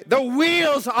 The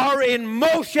wheels are in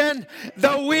motion.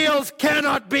 The wheels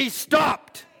cannot be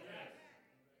stopped.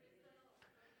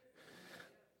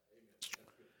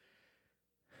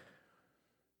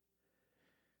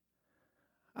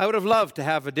 I would have loved to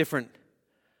have a different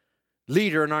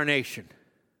leader in our nation.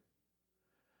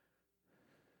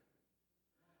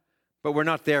 But we're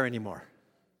not there anymore.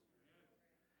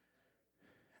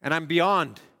 And I'm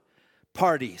beyond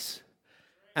parties.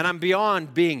 And I'm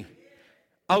beyond being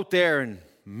out there and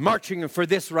marching for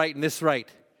this right and this right.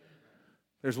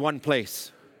 There's one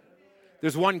place.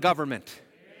 There's one government.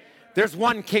 There's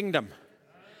one kingdom.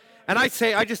 And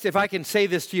if I can say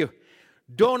this to you,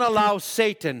 don't allow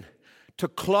Satan to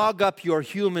clog up your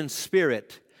human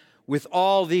spirit with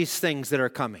all these things that are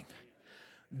coming.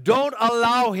 Don't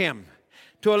allow him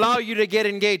to allow you to get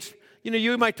engaged.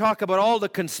 You might talk about all the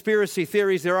conspiracy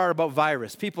theories there are about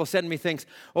virus. People send me things,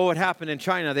 it happened in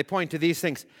China. They point to these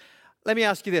things. Let me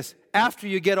ask you this. After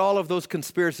you get all of those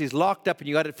conspiracies locked up and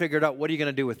you got it figured out, what are you going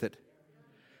to do with it?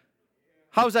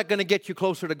 How's that going to get you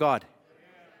closer to God?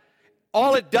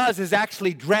 All it does is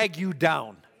actually drag you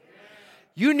down.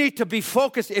 You need to be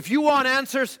focused. If you want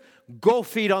answers, go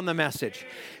feed on the message.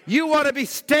 You want to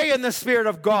stay in the Spirit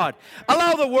of God.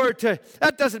 Allow the Word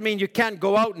that doesn't mean you can't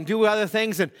go out and do other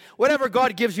things. And whatever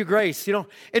God gives you grace,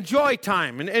 enjoy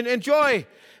time and enjoy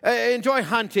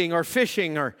hunting or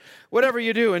fishing or whatever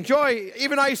you do.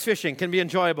 Even ice fishing can be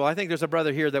enjoyable. I think there's a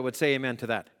brother here that would say amen to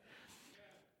that.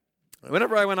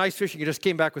 Whenever I went ice fishing, it just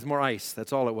came back with more ice.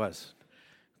 That's all it was.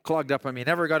 Clogged up on me.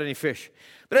 Never got any fish.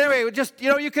 But anyway,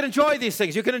 you can enjoy these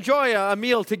things. You can enjoy a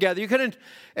meal together. You can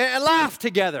laugh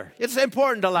together. It's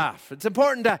important to laugh. It's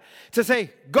important to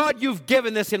say, God, you've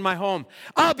given this in my home.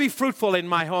 I'll be fruitful in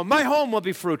my home. My home will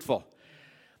be fruitful.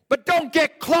 But don't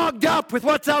get clogged up with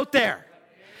what's out there.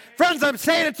 Friends, I'm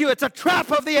saying it to you, it's a trap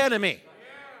of the enemy.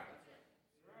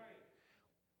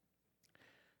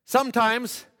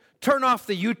 Sometimes turn off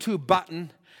the YouTube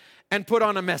button and put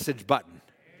on a message button.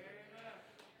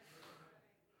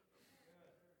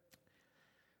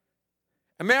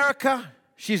 America,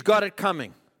 she's got it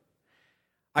coming.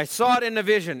 I saw it in the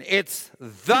vision. It's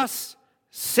thus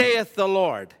saith the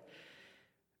Lord.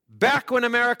 Back when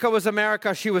America was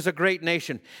America, she was a great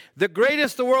nation. The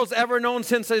greatest the world's ever known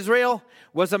since Israel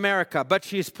was America, but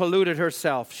she's polluted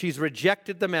herself. She's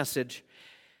rejected the message.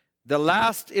 The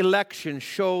last election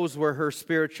shows where her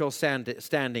spiritual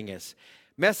standing is.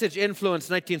 Message Influence,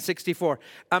 1964.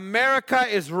 America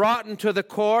is rotten to the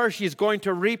core. She's going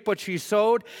to reap what she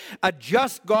sowed. A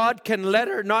just God can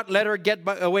not let her get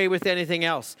away with anything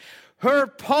else. Her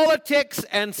politics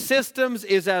and systems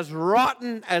is as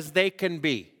rotten as they can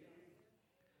be.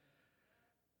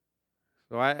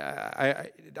 So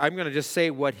I'm going to just say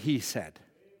what he said.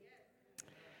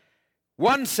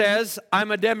 One says,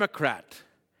 I'm a Democrat.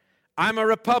 I'm a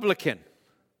Republican.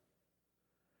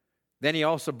 Then he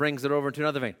also brings it over into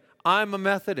another vein. I'm a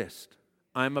Methodist.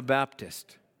 I'm a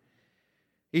Baptist.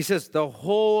 He says the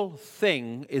whole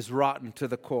thing is rotten to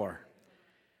the core.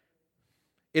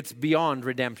 It's beyond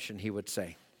redemption, he would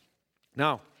say.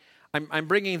 Now, I'm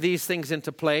bringing these things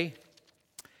into play.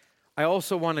 I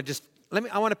also want to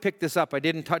I want to pick this up. I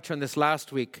didn't touch on this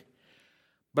last week.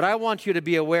 But I want you to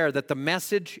be aware that the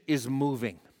message is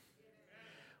moving.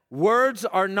 Words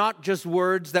are not just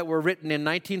words that were written in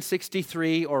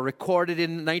 1963 or recorded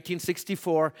in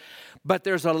 1964, but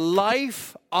there's a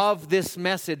life of this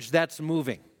message that's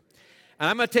moving. And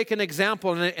I'm going to take an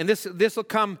example, and this will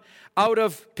come out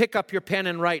of pick up your pen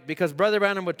and write, because Brother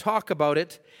Branham would talk about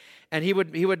it, and he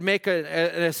would make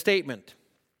a statement.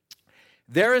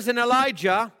 There is an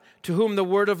Elijah to whom the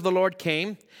word of the Lord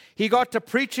came. He got to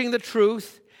preaching the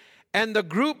truth. And the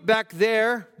group back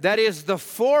there, that is the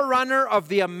forerunner of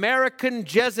the American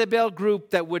Jezebel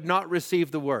group that would not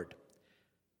receive the word.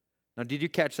 Now, did you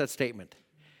catch that statement?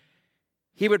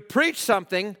 He would preach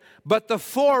something, but the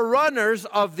forerunners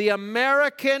of the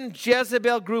American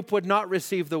Jezebel group would not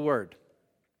receive the word.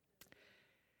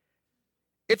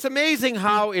 It's amazing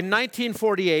how in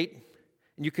 1948,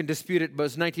 and you can dispute it, but it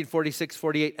was 1946,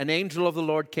 48, an angel of the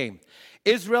Lord came.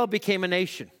 Israel became a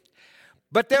nation.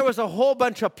 But there was a whole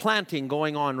bunch of planting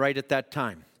going on right at that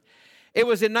time. It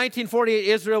was in 1948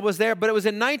 Israel was there, but it was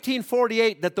in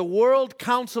 1948 that the World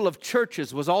Council of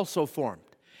Churches was also formed.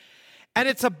 And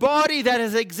it's a body that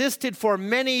has existed for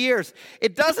many years.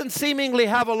 It doesn't seemingly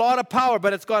have a lot of power,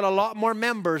 but it's got a lot more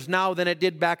members now than it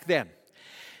did back then.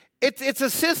 It's a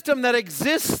system that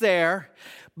exists there,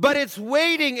 but it's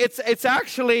waiting. It's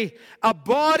actually a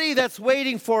body that's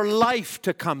waiting for life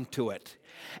to come to it.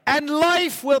 And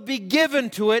life will be given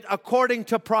to it according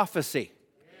to prophecy.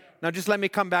 Now just let me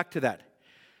come back to that.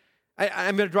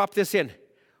 I'm going to drop this in.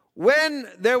 When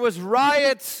there was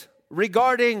riots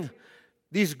regarding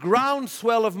these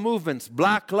groundswell of movements,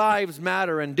 Black Lives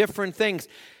Matter and different things,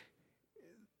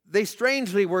 they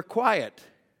strangely were quiet.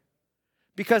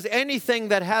 Because anything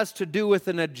that has to do with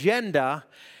an agenda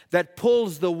that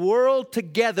pulls the world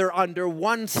together under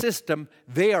one system,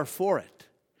 they are for it.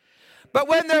 But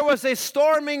when there was a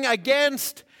storming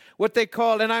against what they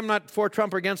called, and I'm not for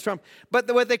Trump or against Trump,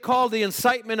 but what they called the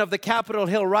incitement of the Capitol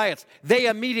Hill riots, they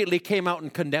immediately came out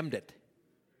and condemned it.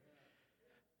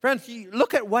 Friends,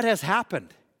 look at what has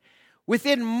happened.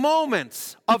 Within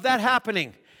moments of that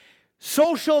happening,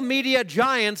 social media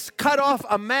giants cut off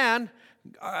a man,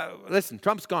 listen,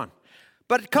 Trump's gone,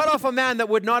 but cut off a man that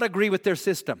would not agree with their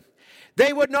system.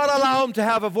 They would not allow him to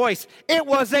have a voice. It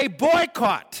was a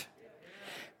boycott.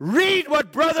 Read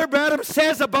what Brother Branham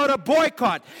says about a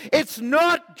boycott. It's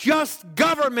not just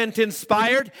government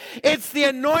inspired. It's the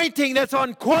anointing that's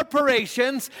on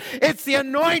corporations. It's the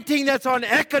anointing that's on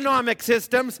economic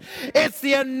systems. It's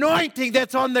the anointing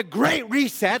that's on the Great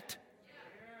Reset.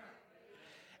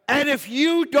 And if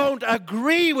you don't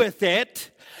agree with it,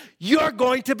 you're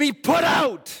going to be put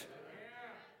out.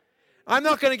 I'm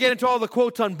not going to get into all the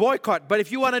quotes on boycott, but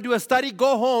if you want to do a study,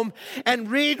 go home and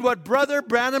read what Brother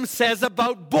Branham says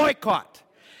about boycott.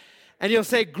 And you'll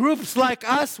say, groups like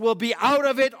us will be out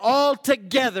of it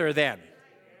altogether then.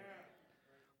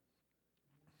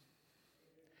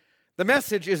 The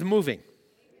message is moving.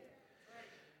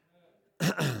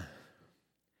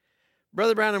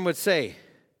 Brother Branham would say,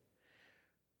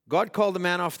 God called the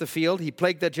man off the field. He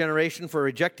plagued that generation for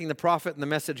rejecting the prophet and the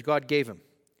message God gave him.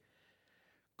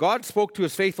 God spoke to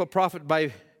his faithful prophet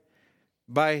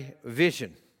by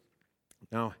vision.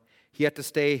 Now, he had to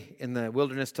stay in the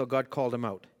wilderness till God called him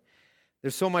out.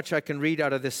 There's so much I can read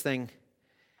out of this thing.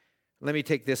 Let me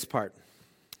take this part.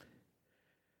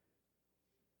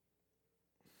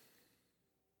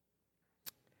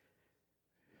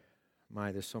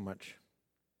 There's so much.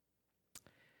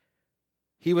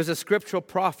 He was a scriptural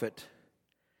prophet,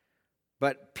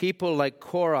 but people like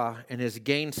Korah and his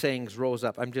gainsayings rose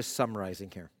up. I'm just summarizing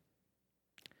here.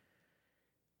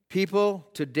 People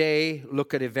today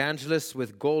look at evangelists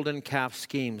with golden calf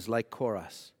schemes like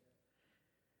Korah's.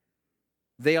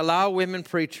 They allow women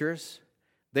preachers.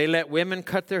 They let women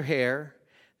cut their hair.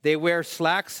 They wear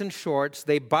slacks and shorts.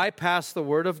 They bypass the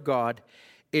Word of God.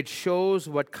 it shows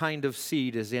what kind of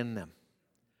seed is in them.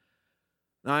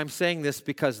 Now, I'm saying this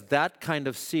because that kind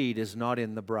of seed is not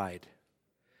in the bride.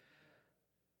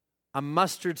 A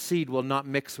mustard seed will not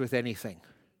mix with anything.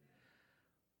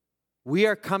 We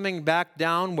are coming back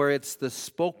down where it's the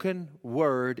spoken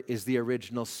word is the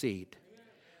original seed.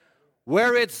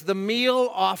 Where it's the meal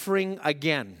offering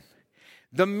again.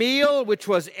 The meal which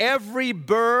was every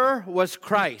burr was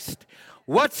Christ.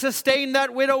 What sustained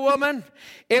that widow woman?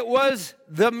 It was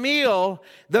the meal,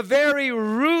 the very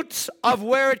roots of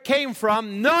where it came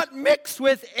from, not mixed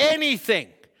with anything.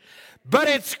 But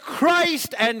it's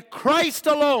Christ and Christ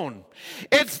alone.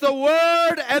 It's the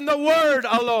Word and the Word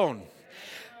alone.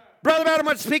 Brother Adam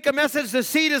would speak a message, the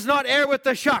seed is not heir with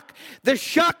the shuck. The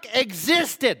shuck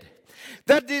existed.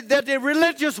 That the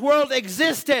religious world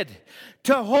existed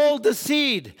to hold the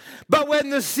seed. But when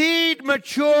the seed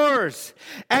matures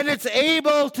and it's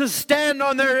able to stand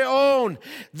on their own,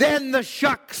 then the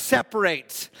shuck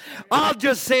separates. I'll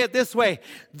just say it this way.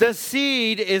 The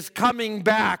seed is coming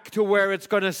back to where it's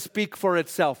going to speak for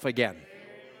itself again.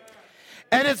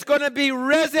 And it's going to be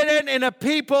resident in a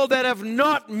people that have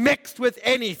not mixed with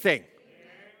anything.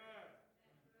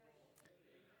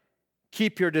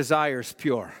 Keep your desires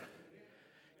pure.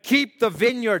 Keep the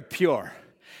vineyard pure.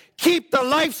 Keep the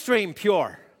life stream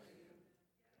pure.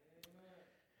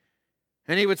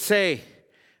 And he would say,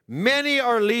 many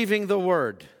are leaving the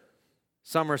word.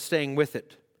 Some are staying with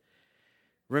it.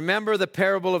 Remember the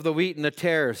parable of the wheat and the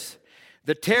tares.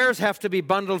 The tares have to be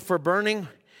bundled for burning.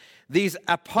 These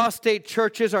apostate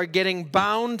churches are getting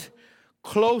bound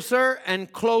closer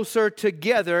and closer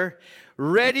together,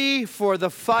 ready for the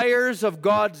fires of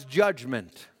God's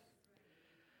judgment.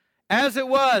 As it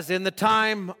was in the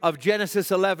time of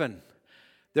Genesis 11,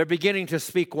 they're beginning to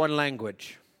speak one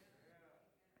language.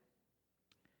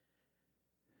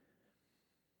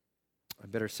 I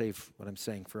better save what I'm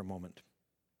saying for a moment.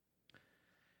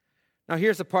 Now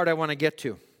here's the part I want to get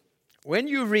to. When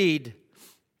you read,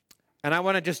 and I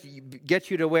want to just get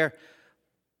you to where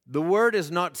the word is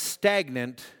not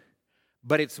stagnant,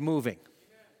 but it's moving.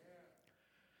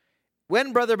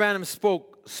 When Brother Branham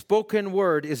spoke, spoken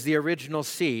word is the original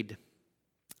seed.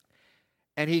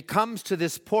 And he comes to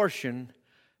this portion,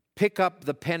 pick up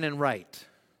the pen and write.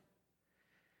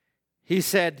 He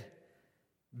said,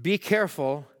 be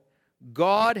careful.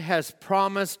 God has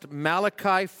promised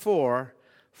Malachi 4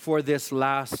 for this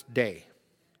last day.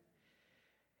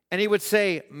 And he would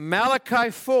say,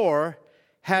 Malachi 4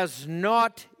 has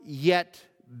not yet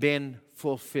been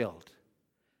fulfilled.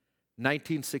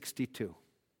 1962.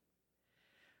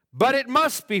 But it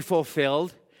must be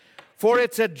fulfilled, for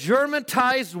it's a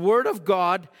Germanized word of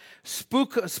God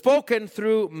spoken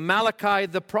through Malachi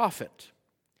the prophet.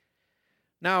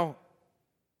 Now,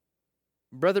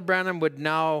 Brother Branham would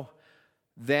now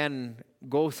then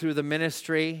go through the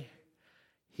ministry.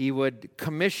 He would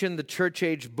commission the church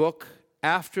age book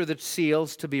after the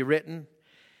seals to be written.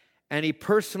 And he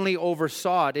personally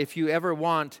oversaw it. If you ever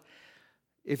want,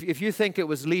 if you think it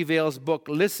was Lee Vale's book,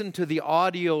 listen to the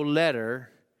audio letter.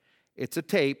 It's a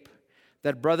tape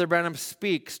that Brother Branham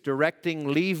speaks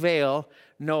directing Lee Vale.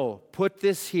 No, put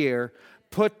this here,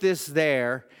 put this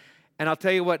there. And I'll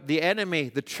tell you what, the enemy,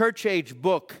 the church age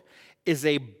book, is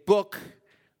a book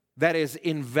that is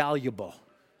invaluable.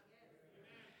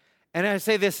 And I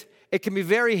say this, it can be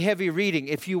very heavy reading.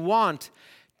 If you want,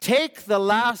 take the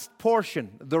last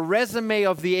portion, the resume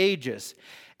of the ages.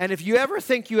 And if you ever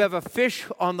think you have a fish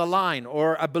on the line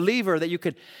or a believer that you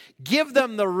could give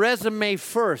them the resume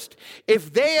first.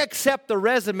 If they accept the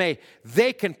resume,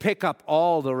 they can pick up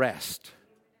all the rest.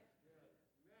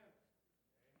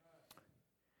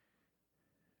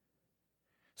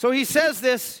 So he says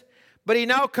this, but he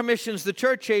now commissions the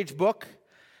church age book.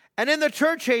 And in the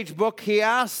church age book, he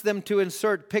asks them to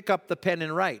insert, pick up the pen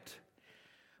and write.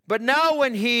 But now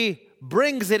when he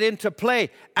brings it into play,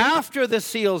 after the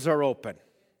seals are open,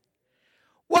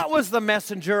 what was the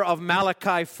messenger of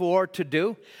Malachi 4 to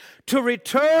do? To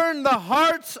return the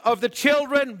hearts of the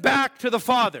children back to the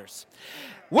fathers.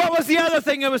 What was the other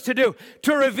thing it was to do?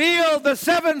 To reveal the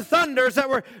seven thunders that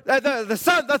were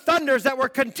the thunders that were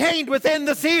contained within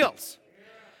the seals.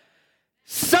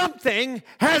 Something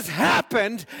has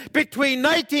happened between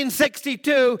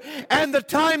 1962 and the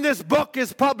time this book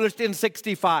is published in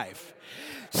 65.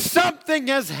 Something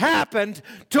has happened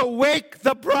to wake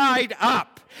the bride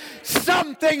up.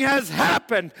 Something has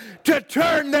happened to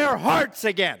turn their hearts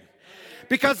again.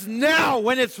 Because now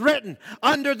when it's written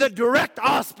under the direct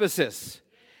auspices,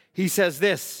 he says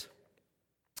this,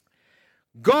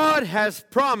 God has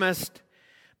promised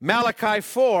Malachi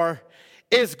 4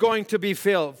 is going to be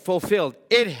fulfilled.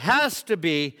 It has to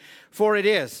be, for it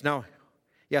is. Now,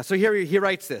 Yeah, so here he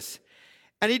writes this.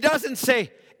 And he doesn't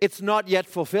say, it's not yet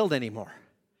fulfilled anymore.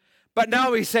 But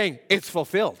now he's saying, it's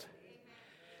fulfilled.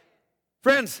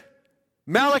 Friends,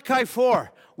 Malachi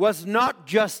 4 was not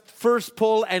just first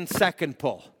pull and second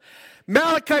pull.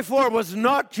 Malachi 4 was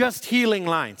not just healing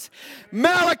lines.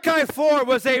 Malachi 4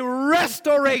 was a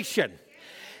restoration.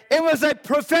 It was a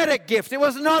prophetic gift. It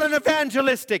was not an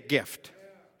evangelistic gift.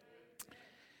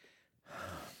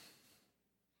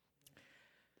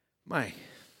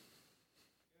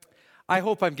 I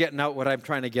hope I'm getting out what I'm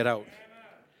trying to get out.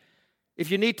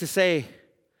 If you need to say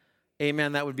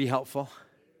amen, that would be helpful.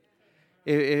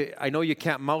 I know you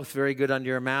can't mouth very good under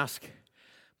your mask,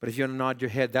 but if you want to nod your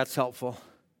head, that's helpful.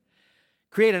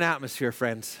 Create an atmosphere,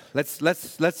 friends.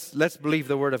 Let's believe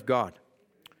the word of God.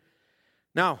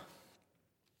 Now,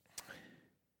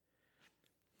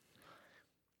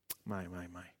 my.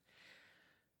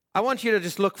 I want you to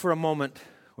just look for a moment.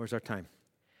 Where's our time?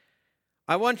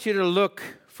 I want you to look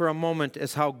for a moment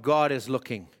as how God is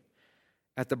looking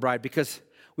at the bride, because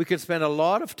we can spend a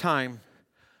lot of time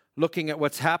looking at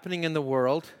what's happening in the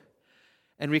world,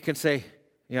 and we can say,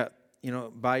 yeah, you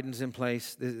know, Biden's in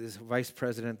place, there's vice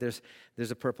president, there's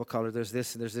a purple color, there's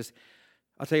this, and there's this.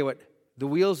 I'll tell you what, the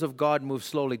wheels of God move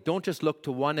slowly. Don't just look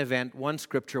to one event, one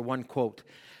scripture, one quote,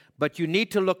 but you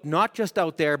need to look not just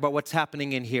out there, but what's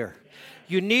happening in here.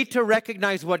 You need to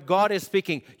recognize what God is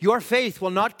speaking. Your faith will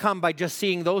not come by just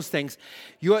seeing those things.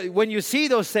 When you see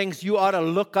those things, you ought to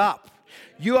look up.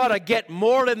 You ought to get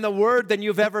more in the Word than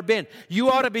you've ever been. You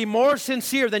ought to be more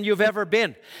sincere than you've ever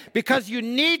been. Because you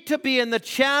need to be in the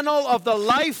channel of the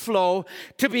life flow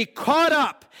to be caught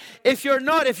up. If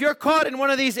you're caught in one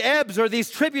of these ebbs or these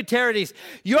tributaries,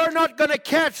 you're not going to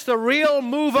catch the real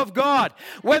move of God.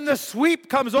 When the sweep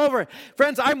comes over,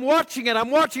 friends, I'm watching it.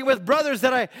 I'm watching it with brothers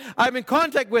that I'm in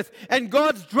contact with, and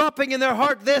God's dropping in their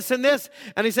heart this and this.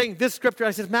 And he's saying, this scripture,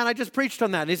 I says, man, I just preached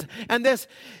on that. And this.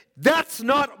 That's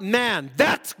not man.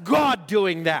 That's God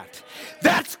doing that.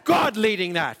 That's God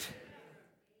leading that.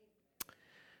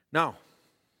 Now,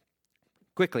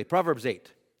 quickly, Proverbs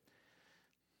 8.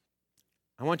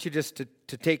 I want you just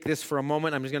to take this for a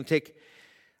moment.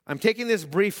 I'm taking this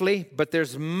briefly, but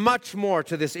there's much more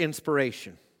to this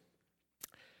inspiration.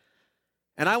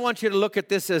 And I want you to look at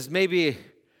this as maybe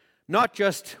not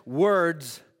just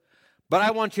words, but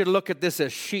I want you to look at this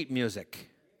as sheet music.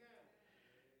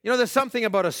 You know, there's something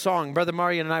about a song. Brother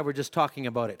Marion and I were just talking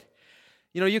about it.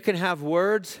 You know, you can have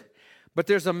words, but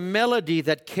there's a melody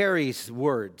that carries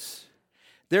words.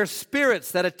 There are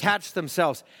spirits that attach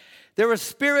themselves. There were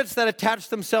spirits that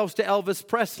attached themselves to Elvis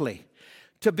Presley,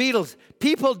 to Beatles.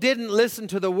 People didn't listen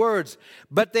to the words,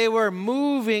 but they were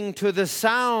moving to the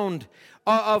sound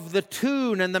of the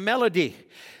tune and the melody.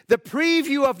 The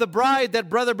preview of the bride that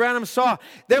Brother Branham saw,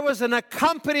 there was an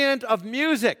accompaniment of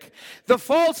music. The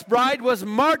false bride was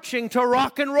marching to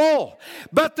rock and roll,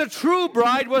 but the true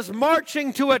bride was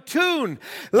marching to a tune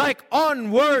like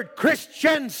Onward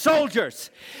Christian Soldiers.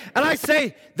 And I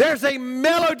say, there's a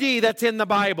melody that's in the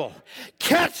Bible.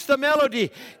 Catch the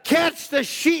melody, catch the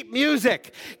sheet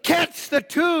music, catch the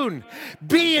tune,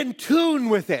 be in tune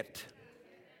with it.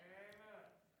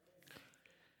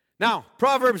 Now,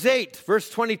 Proverbs 8, verse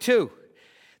 22.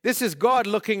 This is God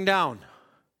looking down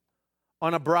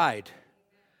on a bride,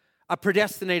 a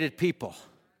predestinated people,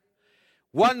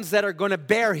 ones that are going to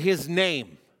bear His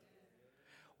name,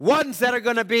 ones that are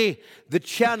going to be the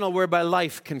channel whereby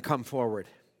life can come forward.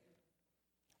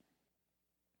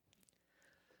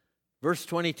 Verse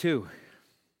 22.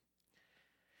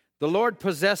 The Lord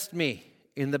possessed me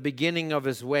in the beginning of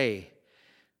His way,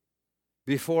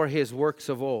 before His works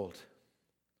of old.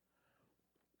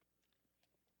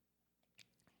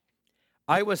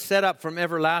 I was set up from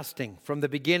everlasting, from the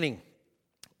beginning,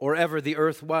 or ever the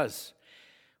earth was.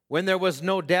 When there was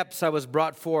no depths, I was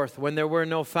brought forth. When there were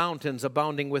no fountains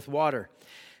abounding with water.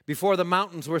 Before the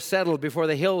mountains were settled, before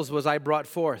the hills was I brought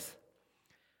forth.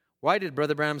 Why did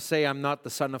Brother Branham say I'm not the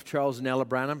son of Charles and Ella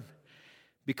Branham?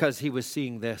 Because he was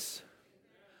seeing this.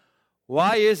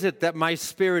 Why is it that my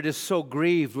spirit is so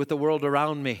grieved with the world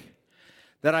around me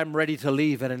that I'm ready to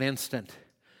leave at an instant?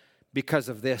 Because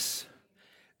of this.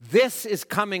 This is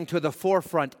coming to the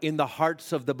forefront in the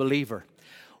hearts of the believer.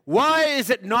 Why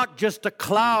is it not just a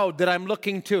cloud that I'm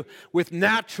looking to with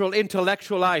natural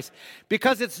intellectual eyes?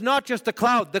 Because it's not just a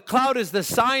cloud. The cloud is the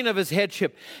sign of His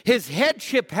headship. His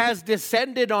headship has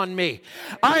descended on me.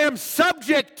 I am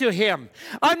subject to Him.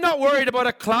 I'm not worried about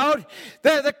a cloud.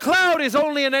 The cloud is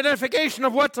only an identification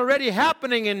of what's already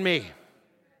happening in me.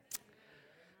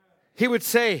 He would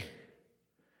say,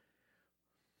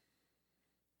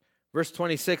 Verse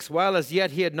 26, while as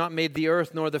yet he had not made the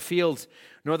earth, nor the fields,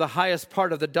 nor the highest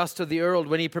part of the dust of the earth,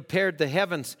 when he prepared the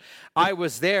heavens, I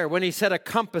was there. When he set a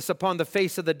compass upon the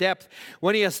face of the depth,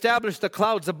 when he established the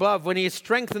clouds above, when he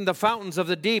strengthened the fountains of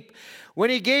the deep, when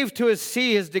he gave to his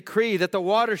sea his decree that the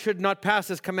water should not pass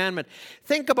his commandment.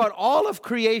 Think about all of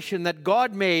creation that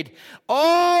God made,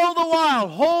 all the while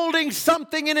holding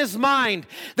something in his mind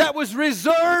that was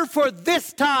reserved for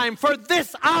this time, for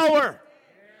this hour.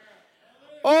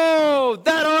 Oh,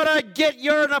 that ought to get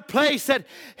you in a place that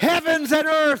heavens and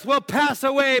earth will pass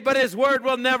away, but his word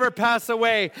will never pass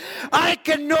away. I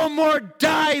can no more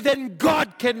die than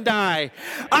God can die.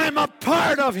 I'm a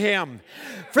part of him.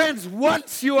 Friends,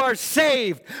 once you are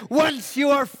saved, once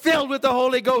you are filled with the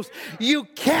Holy Ghost, you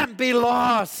can't be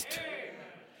lost.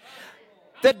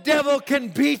 The devil can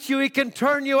beat you. He can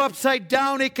turn you upside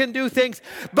down. He can do things,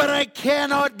 but I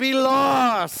cannot be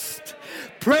lost.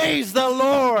 Praise the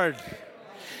Lord.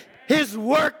 His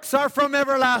works are from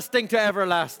everlasting to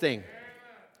everlasting.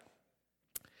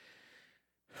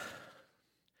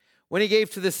 When he gave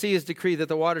to the sea his decree that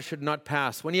the water should not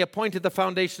pass, when he appointed the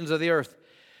foundations of the earth,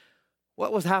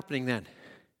 what was happening then?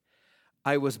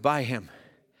 I was by him.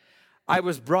 I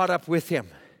was brought up with him.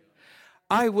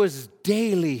 I was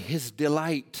daily his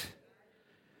delight.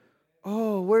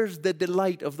 Oh, where's the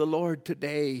delight of the Lord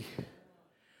today?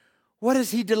 What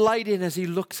does he delight in as he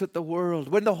looks at the world?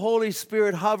 When the Holy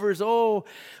Spirit hovers, oh,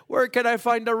 where can I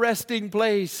find a resting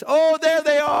place? Oh, there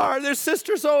they are. There's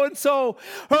Sister so-and-so.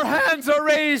 Her hands are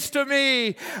raised to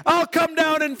me. I'll come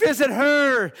down and visit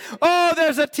her. Oh,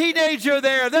 there's a teenager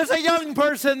there. There's a young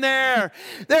person there.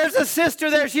 There's a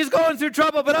sister there. She's going through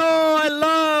trouble, but oh, I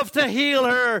love to heal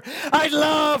her. I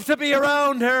love to be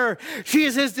around her. She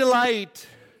is his delight.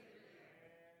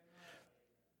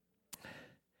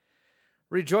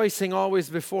 Rejoicing always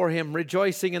before him,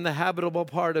 rejoicing in the habitable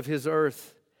part of his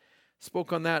earth.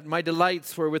 Spoke on that. My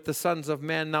delights were with the sons of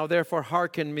men. Now therefore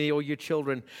hearken me, O you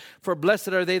children. For blessed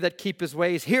are they that keep his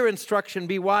ways. Hear instruction,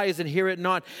 be wise, and hear it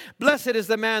not. Blessed is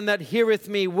the man that heareth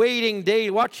me,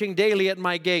 watching daily at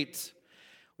my gates.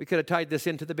 We could have tied this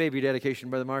into the baby dedication,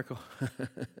 Brother Marco.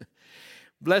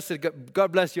 Blessed,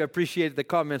 God bless you. I appreciate the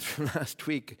comments from last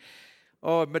week.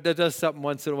 Oh, but that does something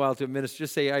once in a while to a minister.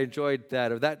 Just say, I enjoyed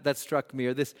that, or that struck me,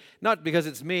 or this. Not because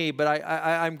it's me, but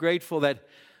I'm grateful that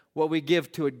what we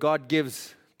give to it, God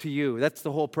gives to you. That's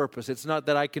the whole purpose. It's not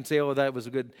that I can say, oh, that was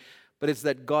good, but it's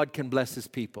that God can bless his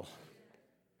people.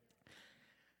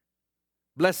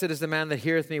 Blessed is the man that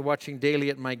heareth me, watching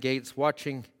daily at my gates,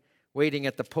 waiting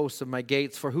at the posts of my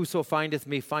gates. For whoso findeth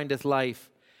me findeth life,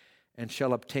 and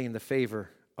shall obtain the favor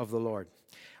of the Lord.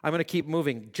 I'm going to keep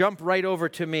moving. Jump right over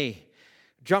to me.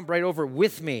 Jump right over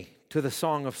with me to the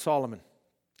Song of Solomon.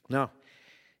 Now,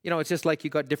 it's just like you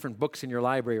got different books in your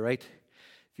library, right?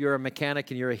 If you're a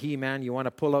mechanic and you're a he-man, you want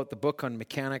to pull out the book on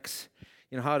mechanics.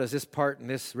 How does this part and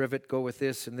this rivet go with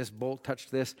this and this bolt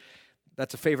touch this?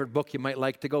 That's a favorite book you might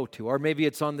like to go to. Or maybe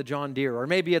it's on the John Deere, or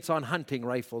maybe it's on hunting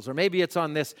rifles, or maybe it's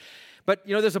on this. But,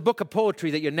 there's a book of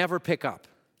poetry that you never pick up.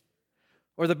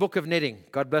 Or the book of knitting.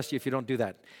 God bless you if you don't do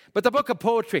that. But the book of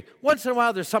poetry, once in a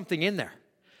while there's something in there.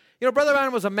 Brother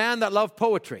Branham was a man that loved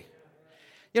poetry.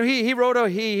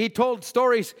 He told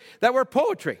stories that were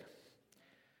poetry.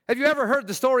 Have you ever heard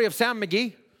the story of Sam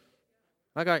McGee?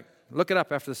 Okay, look it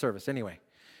up after the service. Anyway,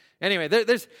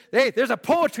 there's a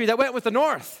poetry that went with the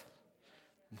North.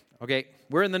 Okay,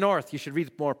 we're in the North. You should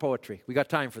read more poetry. We got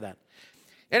time for that.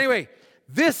 Anyway,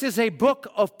 this is a book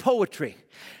of poetry.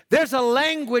 There's a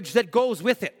language that goes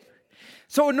with it.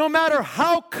 So no matter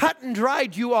how cut and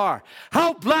dried you are,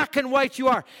 how black and white you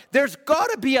are, there's got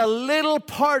to be a little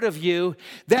part of you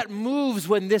that moves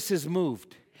when this is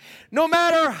moved. No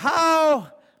matter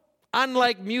how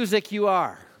unlike music you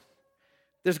are,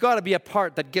 there's got to be a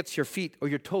part that gets your feet or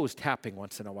your toes tapping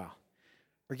once in a while.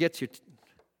 Or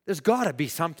there's got to be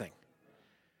something.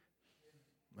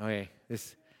 Okay,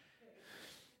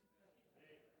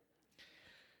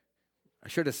 I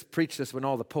should have preached this when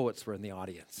all the poets were in the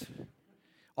audience.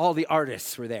 All the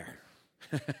artists were there.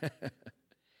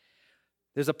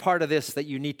 There's a part of this that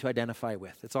you need to identify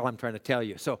with. That's all I'm trying to tell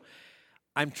you. So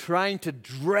I'm trying to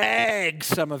drag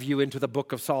some of you into the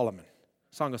book of Solomon,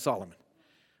 Song of Solomon.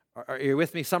 Are you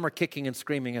with me? Some are kicking and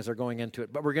screaming as they're going into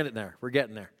it, but we're getting there. We're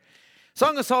getting there.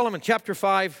 Song of Solomon, chapter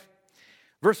 5,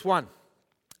 verse 1.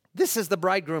 This is the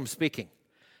bridegroom speaking.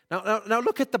 Now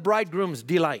look at the bridegroom's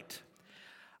delight.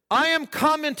 I am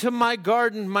come into my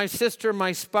garden, my sister,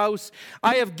 my spouse.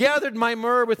 I have gathered my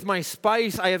myrrh with my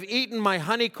spice. I have eaten my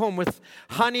honeycomb with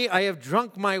honey. I have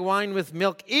drunk my wine with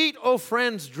milk. Eat, O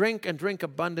friends, drink and drink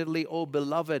abundantly, O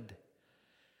beloved.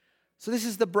 So this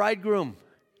is the bridegroom.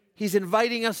 He's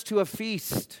inviting us to a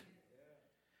feast.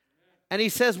 And he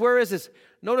says, where is this?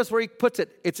 Notice where he puts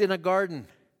it. It's in a garden.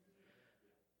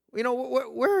 You know,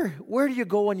 where do you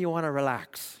go when you want to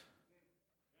relax?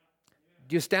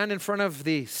 Do you stand in front of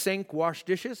the sink, wash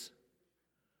dishes?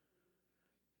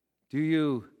 Do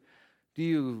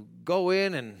you go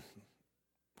in and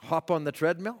hop on the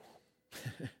treadmill?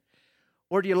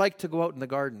 Or do you like to go out in the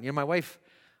garden? You know, my wife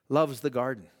loves the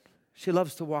garden. She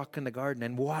loves to walk in the garden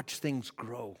and watch things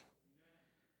grow.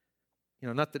 You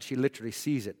know, not that she literally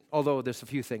sees it, although there's a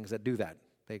few things that do that.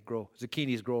 They grow.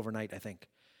 Zucchinis grow overnight, I think.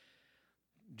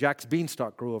 Jack's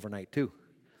beanstalk grew overnight, too.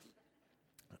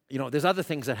 You know, there's other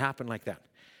things that happen like that.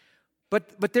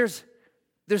 But there's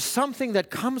something that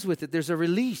comes with it. There's a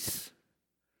release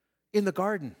in the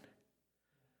garden.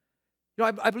 You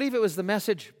know, I believe it was the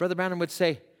message Brother Branham would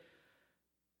say,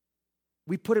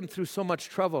 we put him through so much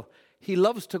trouble. He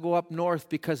loves to go up north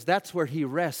because that's where he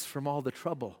rests from all the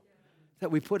trouble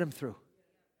that we put him through.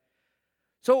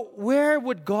 So where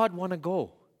would God want to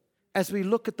go as we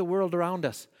look at the world around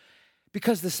us?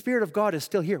 Because the Spirit of God is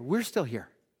still here. We're still here.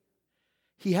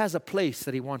 He has a place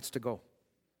that he wants to go.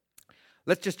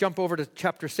 Let's just jump over to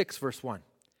chapter 6, verse 1.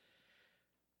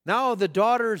 Now the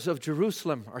daughters of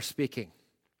Jerusalem are speaking.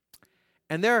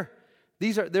 And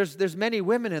there's many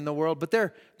women in the world, but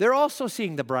they're also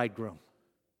seeing the bridegroom.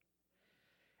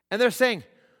 And they're saying,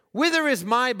 whither is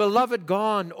my beloved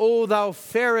gone, O thou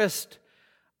fairest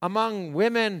among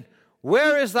women?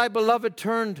 Where is thy beloved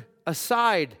turned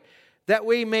aside, that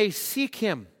we may seek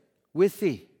him with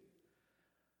thee?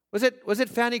 Was it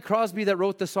Fanny Crosby that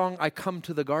wrote the song, I Come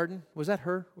to the Garden? Was that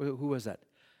her? Who was that?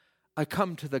 I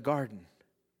come to the garden.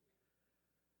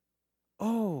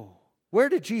 Oh, where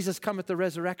did Jesus come at the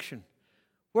resurrection?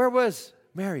 Where was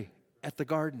Mary? At the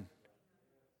garden.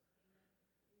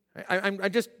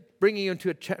 I'm just bringing you into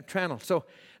a channel. So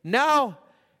now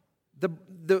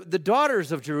the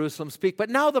daughters of Jerusalem speak, but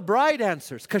now the bride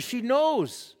answers because she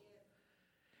knows.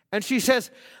 And she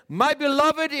says, my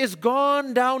beloved is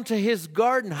gone down to his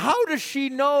garden. How does she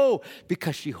know?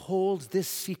 Because she holds this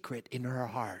secret in her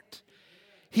heart.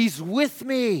 He's with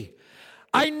me.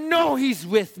 I know he's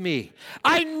with me.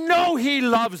 I know he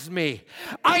loves me.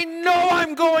 I know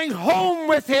I'm going home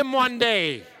with him one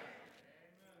day.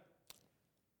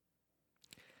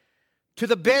 To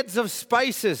the beds of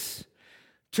spices,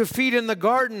 to feed in the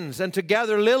gardens, and to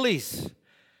gather lilies.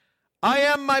 I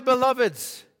am my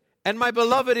beloved's, and my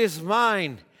beloved is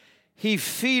mine. He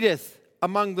feedeth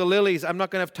among the lilies. I'm not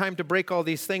going to have time to break all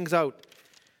these things out.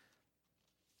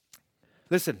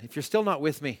 Listen, if you're still not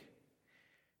with me,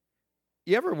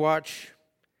 you ever watch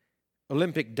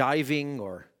Olympic diving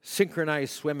or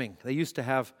synchronized swimming? They used to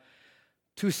have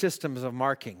two systems of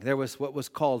marking. There was what was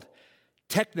called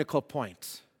technical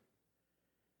points.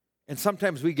 And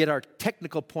sometimes we get our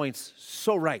technical points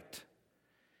so right.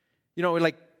 You know,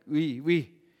 like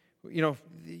we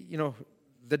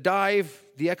the dive,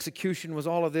 the execution was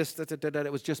all of this,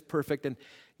 it was just perfect. And,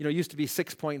 you know, it used to be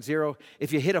 6.0.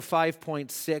 If you hit a 5.6,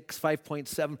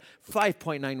 5.7,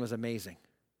 5.9 was amazing.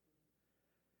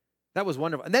 That was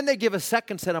wonderful. And then they give a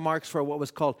second set of marks for what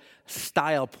was called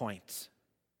style points.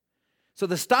 So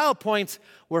the style points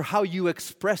were how you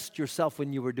expressed yourself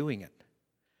when you were doing it.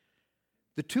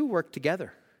 The two work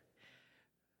together.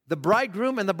 The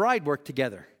bridegroom and the bride work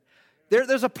together.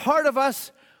 There's a part of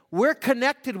us, we're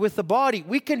connected with the body.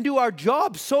 We can do our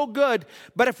job so good,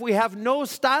 but if we have no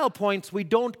style points, we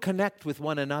don't connect with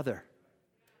one another.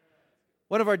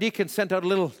 One of our deacons sent out a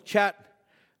little chat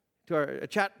to a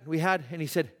chat we had, and he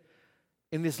said,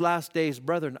 in these last days,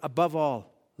 brethren, above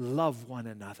all, love one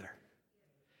another.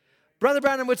 Brother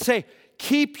Branham would say,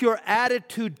 keep your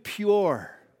attitude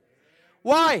pure.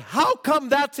 Why? How come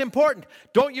that's important?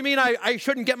 Don't you mean I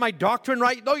shouldn't get my doctrine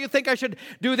right? Don't you think I should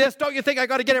do this? Don't you think I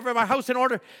got to get my house in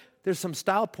order? There's some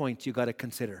style points you got to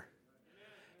consider.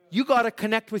 You got to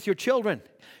connect with your children.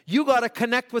 You got to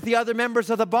connect with the other members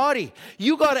of the body.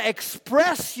 You got to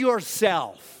express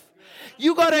yourself.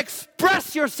 You got to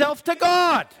express yourself to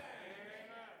God.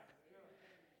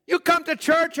 You come to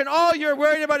church and all you're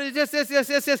worried about is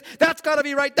this. That's got to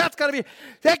be right. That's got to be.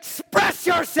 Express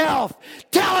yourself.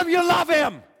 Tell him you love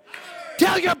him.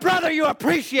 Tell your brother you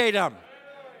appreciate him.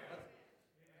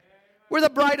 We're the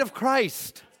bride of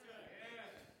Christ.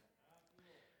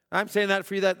 I'm saying that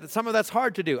for you, that some of that's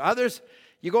hard to do. Others,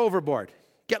 you go overboard.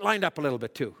 Get lined up a little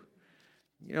bit too.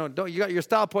 You know, you got your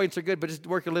style points are good, but just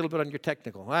work a little bit on your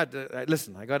technical.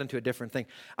 Listen, I got into a different thing.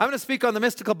 I'm going to speak on the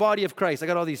mystical body of Christ. I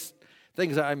got all these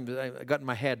things I got in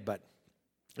my head, but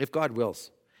if God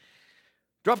wills.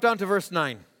 Drop down to verse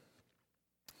 9.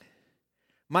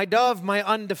 My dove, my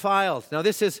undefiled. Now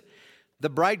this is the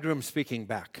bridegroom speaking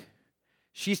back.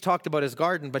 She's talked about his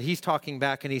garden, but he's talking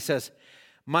back and he says,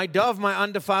 my dove, my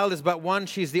undefiled, is but one.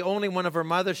 She's the only one of her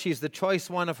mother. She's the choice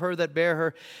one of her that bare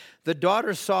her. The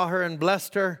daughters saw her and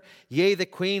blessed her. Yea, the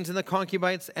queens and the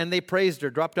concubines, and they praised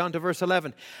her. Drop down to verse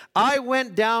 11. I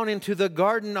went down into the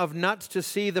garden of nuts to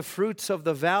see the fruits of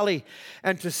the valley,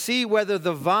 and to see whether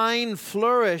the vine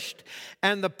flourished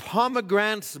and the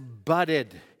pomegranates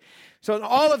budded. So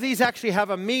all of these actually have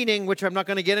a meaning, which I'm not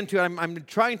going to get into. I'm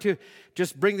trying to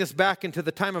just bring this back into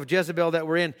the time of Jezebel that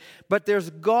we're in. But there's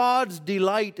God's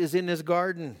delight is in his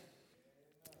garden.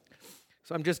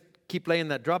 So I'm just keep laying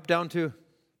that. Drop down to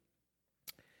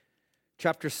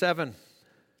chapter 7,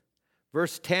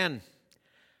 verse 10.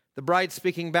 The bride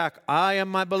speaking back, I am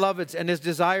my beloved's, and his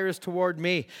desire is toward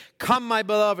me. Come, my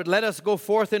beloved, let us go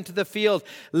forth into the field.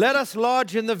 Let us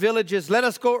lodge in the villages. Let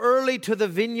us go early to the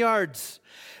vineyards.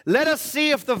 Let us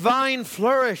see if the vine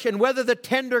flourish, and whether the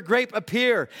tender grape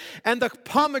appear, and the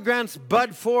pomegranates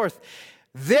bud forth.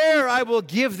 There I will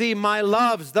give thee my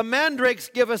loves. The mandrakes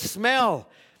give a smell.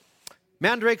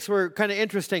 Mandrakes were kind of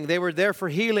interesting. They were there for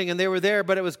healing, and they were there,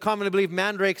 but it was commonly believed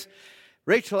mandrakes.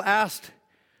 Rachel asked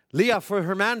Leah for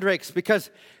her mandrakes because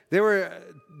they were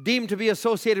deemed to be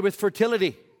associated with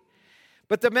fertility.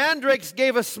 But the mandrakes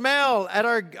gave a smell at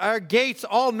our gates,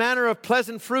 all manner of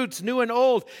pleasant fruits, new and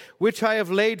old, which I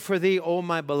have laid for thee, O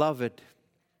my beloved.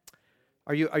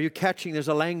 Are you catching? There's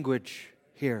a language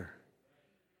here.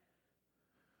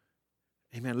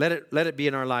 Amen. Let it be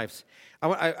in our lives.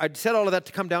 I said all of that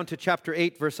to come down to chapter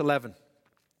 8, verse 11.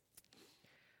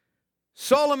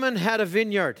 Solomon had a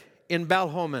vineyard in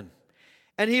Balhomen,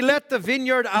 and he let the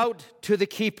vineyard out to the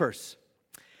keepers.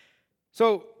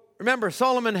 So remember,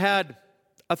 Solomon had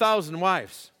 1,000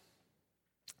 wives.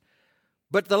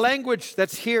 But the language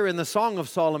that's here in the Song of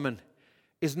Solomon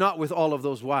is not with all of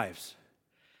those wives.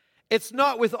 It's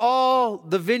not with all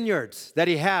the vineyards that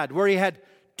he had, where he had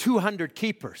 200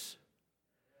 keepers.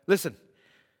 Listen,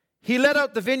 he let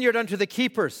out the vineyard unto the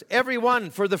keepers. Every one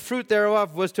for the fruit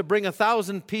thereof was to bring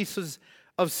 1,000 pieces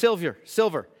of silver.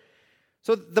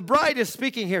 So the bride is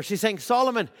speaking here. She's saying,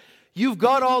 Solomon, you've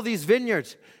got all these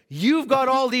vineyards. You've got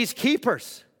all these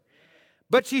keepers.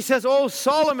 But she says, oh,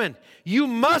 Solomon, you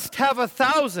must have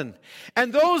 1,000.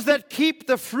 And those that keep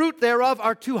the fruit thereof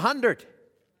are 200.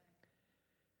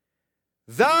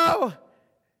 Thou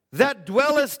that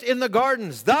dwellest in the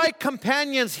gardens, thy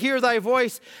companions hear thy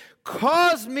voice.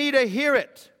 Cause me to hear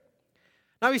it.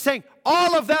 Now he's saying,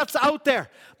 all of that's out there.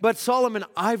 But Solomon,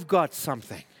 I've got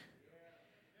something.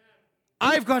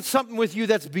 I've got something with you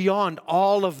that's beyond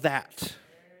all of that.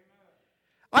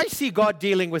 I see God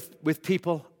dealing with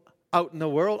people out in the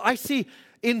world. I see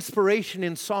inspiration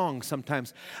in songs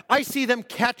sometimes. I see them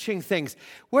catching things.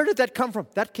 Where did that come from?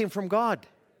 That came from God.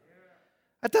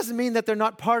 That doesn't mean that they're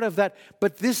not part of that.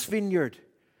 But this vineyard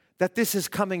that this is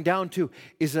coming down to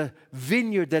is a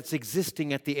vineyard that's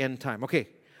existing at the end time. Okay,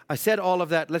 I said all of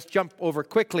that. Let's jump over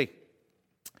quickly.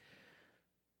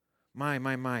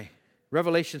 My.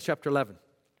 Revelation chapter 11.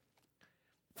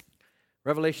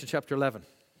 Revelation chapter 11.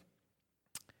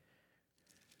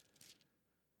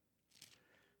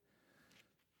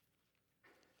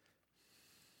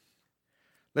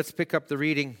 Let's pick up the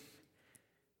reading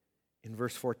in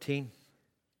verse 14.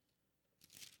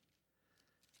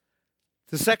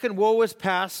 The second woe was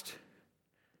past.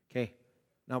 Okay,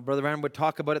 now Brother Branham would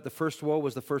talk about it. The first woe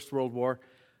was the First World War.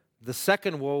 The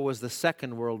second woe was the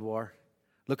Second World War.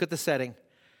 Look at the setting.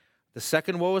 The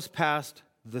second woe is past.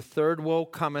 The third woe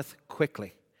cometh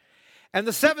quickly. And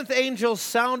the seventh angel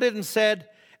sounded and said,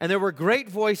 and there were great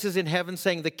voices in heaven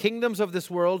saying, the kingdoms of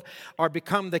this world are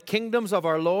become the kingdoms of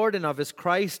our Lord and of his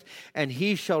Christ, and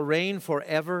he shall reign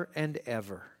forever and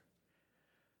ever.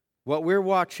 What we're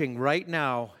watching right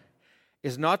now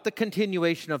is not the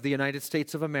continuation of the United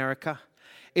States of America.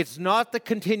 It's not the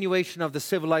continuation of the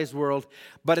civilized world,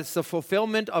 but it's the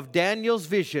fulfillment of Daniel's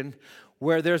vision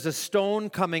where there's a stone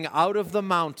coming out of the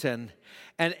mountain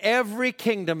and every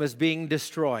kingdom is being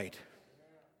destroyed.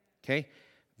 Okay?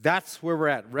 That's where we're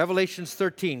at. Revelations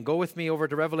 13. Go with me over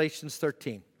to Revelations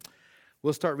 13.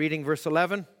 We'll start reading verse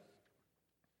 11.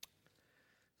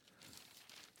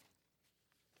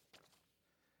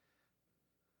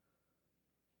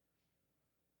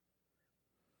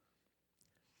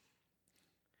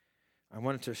 I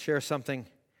wanted to share something.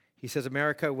 He says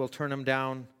America will turn him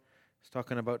down. He's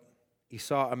talking about, he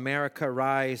saw America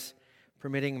rise,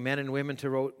 permitting men and women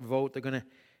to vote. They're going to,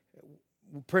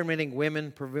 permitting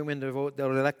women to vote.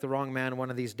 They'll elect the wrong man one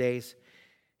of these days.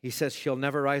 He says she'll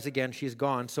never rise again. She's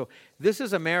gone. So this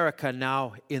is America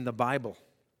now in the Bible,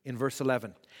 in verse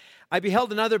 11. I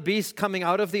beheld another beast coming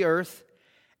out of the earth,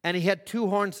 and he had two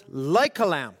horns like a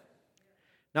lamb.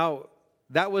 Now,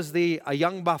 That was a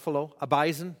young buffalo, a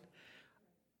bison.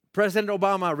 President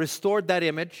Obama restored that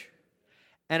image,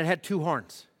 and it had 2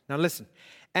 horns. Now listen.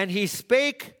 And he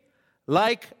spake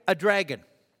like a dragon.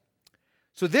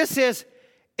 So this is,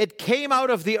 it came out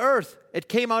of the earth. It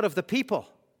came out of the people,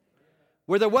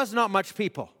 where there was not much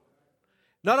people.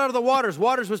 Not out of the waters.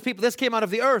 Waters was people. This came out of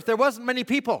the earth. There wasn't many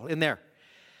people in there.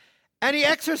 And he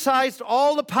exercised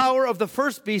all the power of the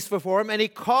first beast before him, and he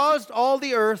caused all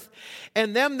the earth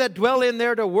and them that dwell in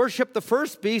there to worship the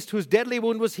first beast, whose deadly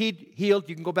wound was healed.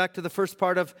 You can go back to the first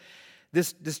part of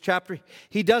this chapter.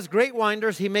 He does great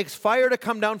wonders. He makes fire to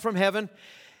come down from heaven,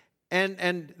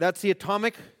 and that's the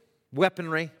atomic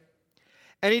weaponry.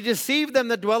 And he deceived them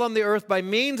that dwell on the earth by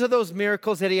means of those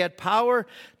miracles that he had power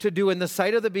to do in the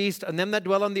sight of the beast and them that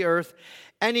dwell on the earth.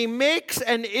 And he makes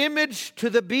an image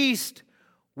to the beast,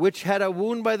 which had a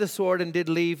wound by the sword and did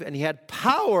leave, and he had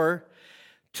power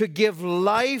to give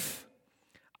life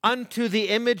unto the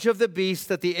image of the beast,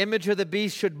 that the image of the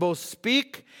beast should both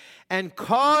speak and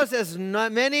cause as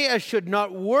many as should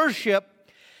not worship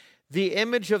the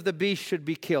image of the beast should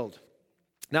be killed.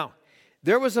 Now,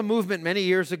 there was a movement many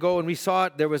years ago, and we saw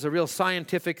it. There was a real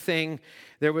scientific thing.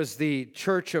 There was the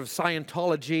Church of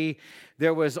Scientology.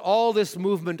 There was all this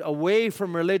movement away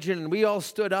from religion, and we all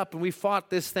stood up and we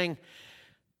fought this thing.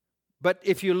 But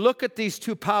if you look at these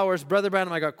 2 powers, Brother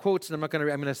Branham, I got quotes, and I'm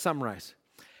going to summarize.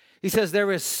 He says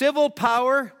there is civil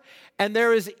power and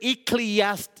there is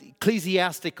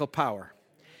ecclesiastical power.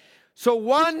 So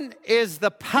one is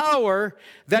the power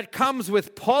that comes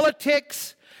with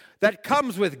politics, that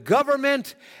comes with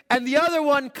government, and the other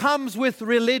one comes with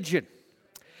religion.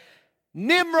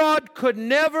 Nimrod could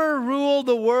never rule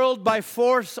the world by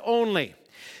force only.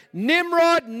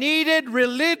 Nimrod needed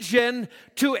religion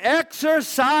to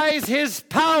exercise his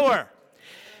power.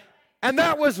 And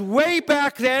that was way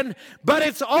back then, but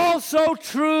it's also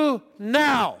true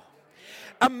now.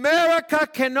 America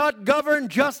cannot govern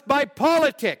just by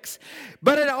politics,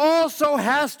 but it also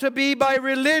has to be by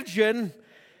religion,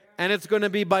 and it's going to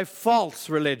be by false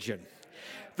religion.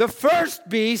 The first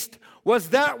beast was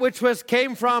that which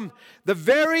came from the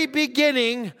very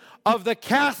beginning of the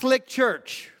Catholic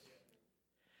Church.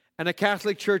 And the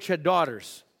Catholic Church had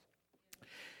daughters.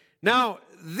 Now,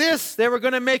 they were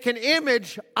going to make an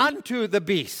image unto the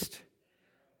beast.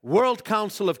 World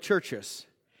Council of Churches.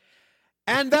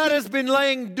 And that has been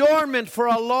laying dormant for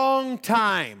a long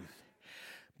time.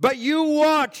 But you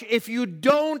watch, if you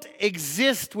don't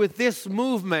exist with this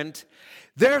movement,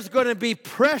 there's going to be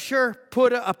pressure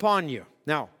put upon you.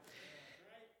 Now,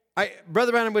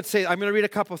 Brother Branham would say, I'm going to read a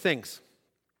couple things.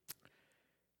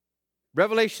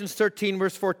 Revelations 13,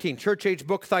 verse 14, Church Age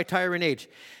Book, Thyatira Age.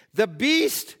 The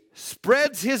beast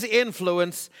spreads his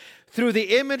influence through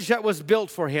the image that was built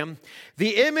for him.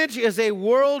 The image is a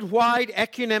worldwide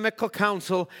ecumenical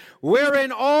council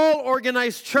wherein all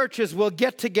organized churches will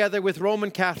get together with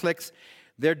Roman Catholics.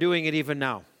 They're doing it even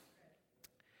now.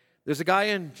 There's a guy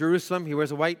in Jerusalem. He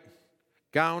wears a white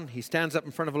gown. He stands up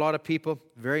in front of a lot of people.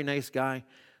 Very nice guy.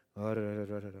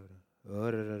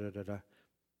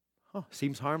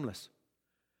 Seems harmless.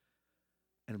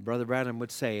 And Brother Branham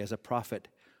would say, as a prophet,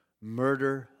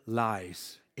 murder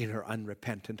lies in her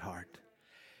unrepentant heart.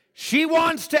 She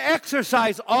wants to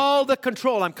exercise all the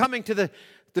control. I'm coming to the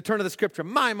turn of the scripture.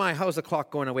 My, how's the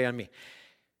clock going away on me?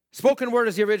 Spoken word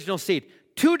is the original seed.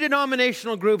 2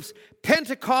 denominational groups,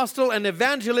 Pentecostal and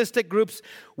evangelistic groups,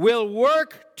 will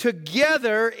work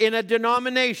together in a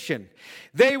denomination.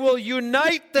 They will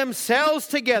unite themselves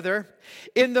together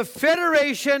in the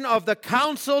federation of the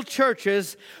council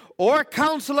churches or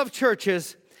council of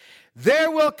churches. There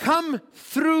will come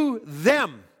through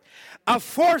them a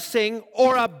forcing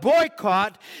or a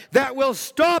boycott that will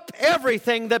stop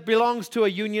everything that belongs to a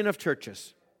union of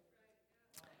churches.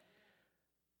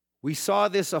 We saw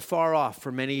this afar off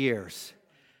for many years,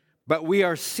 but we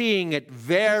are seeing it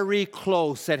very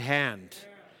close at hand.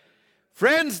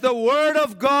 Friends, the Word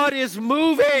of God is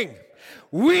moving.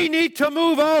 We need to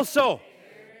move also.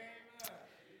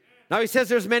 Now he says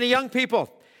there's many young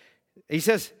people. He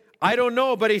says, I don't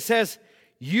know, but he says,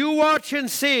 you watch and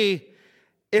see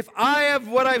if I have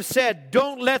what I've said.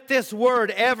 Don't let this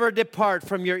word ever depart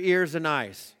from your ears and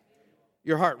eyes.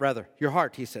 Your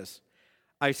heart, he says.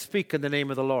 I speak in the name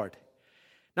of the Lord.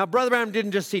 Now, Brother Branham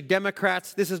didn't just see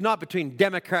Democrats. This is not between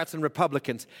Democrats and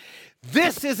Republicans.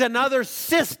 This is another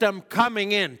system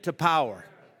coming into power.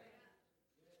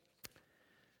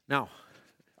 Now,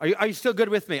 are you still good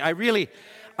with me?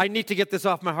 I need to get this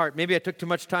off my heart. Maybe I took too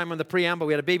much time on the preamble.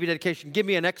 We had a baby dedication. Give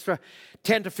me an extra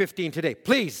 10 to 15 today,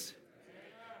 please.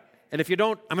 And if you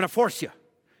don't, I'm going to force you.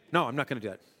 No, I'm not going to do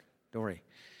that. Don't worry.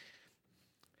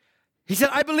 He said,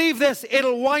 I believe this,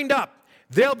 it'll wind up.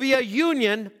 There'll be a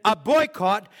union, a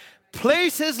boycott.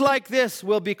 Places like this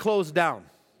will be closed down.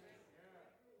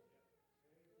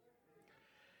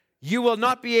 You will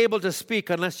not be able to speak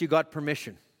unless you got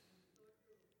permission.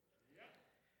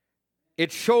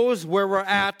 It shows where we're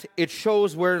at. It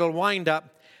shows where it'll wind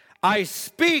up. I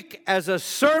speak as a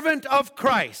servant of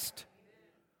Christ.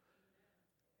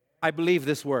 I believe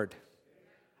this word.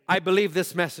 I believe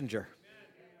this messenger.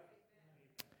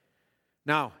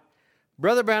 Now,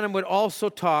 Brother Branham would also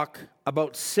talk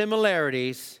about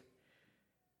similarities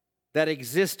that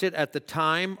existed at the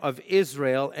time of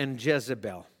Israel and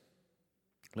Jezebel.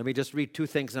 Let me just read two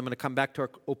things, and I'm going to come back to our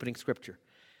opening scripture.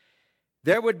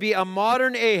 There would be a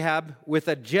modern Ahab with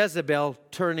a Jezebel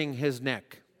turning his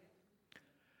neck.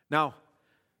 Now,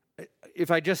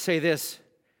 if I just say this,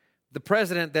 the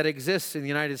president that exists in the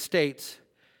United States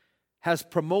has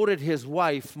promoted his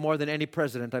wife more than any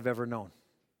president I've ever known.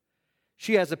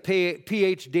 She has a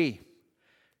PhD.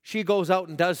 She goes out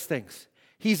and does things.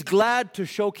 He's glad to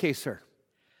showcase her.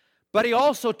 But he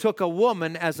also took a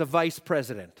woman as a vice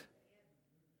president.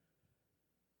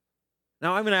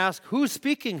 Now I'm going to ask, who's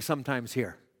speaking sometimes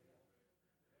here?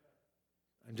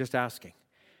 I'm just asking.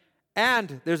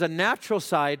 And there's a natural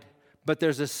side, but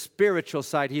there's a spiritual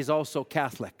side. He's also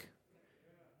Catholic.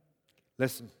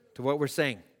 Listen to what we're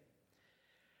saying.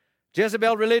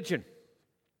 Jezebel religion.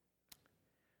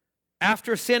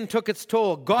 After sin took its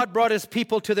toll, God brought his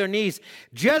people to their knees.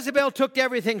 Jezebel took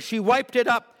everything. She wiped it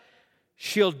up.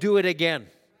 She'll do it again.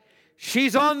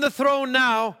 She's on the throne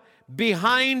now,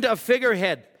 behind a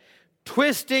figurehead,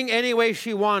 twisting any way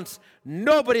she wants.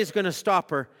 Nobody's going to stop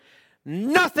her.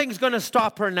 Nothing's going to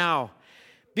stop her now.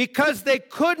 Because they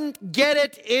couldn't get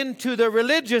it into the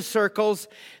religious circles,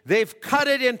 they've cut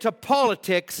it into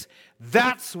politics.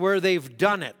 That's where they've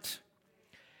done it.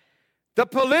 The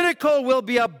political will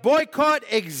be a boycott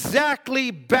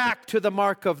exactly back to the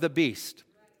mark of the beast.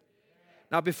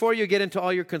 Now, before you get into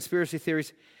all your conspiracy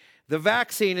theories, the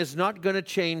vaccine is not going to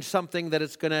change something that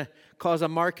it's going to cause a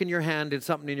mark in your hand and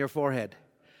something in your forehead.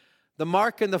 The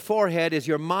mark in the forehead is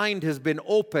your mind has been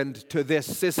opened to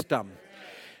this system.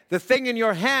 The thing in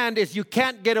your hand is you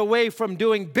can't get away from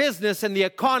doing business in the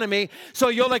economy, so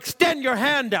you'll extend your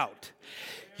hand out.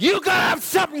 You got to have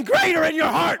something greater in your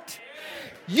heart.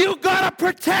 You got to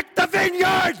protect the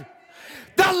vineyard.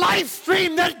 The life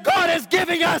stream that God is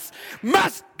giving us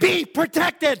must be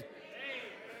protected.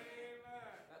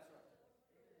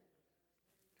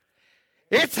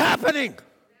 It's happening.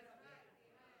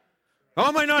 Oh,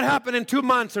 it might not happen in 2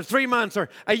 months or 3 months or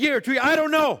a year or 2 years. I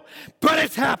don't know. But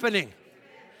it's happening.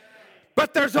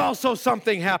 But there's also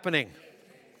something happening.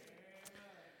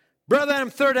 Brother, I'm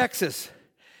third X's.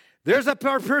 There's a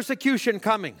persecution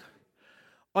coming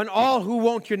on all who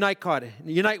won't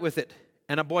unite with it,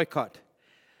 and a boycott.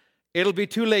 It'll be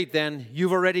too late then.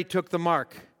 You've already took the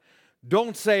mark.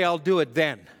 Don't say, I'll do it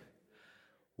then.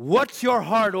 What's your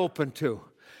heart open to?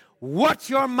 What's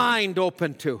your mind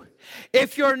open to?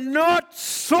 If you're not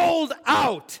sold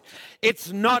out,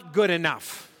 it's not good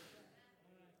enough.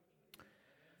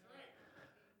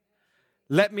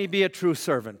 Let me be a true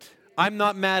servant. I'm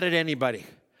not mad at anybody.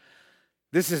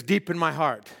 This is deep in my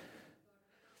heart.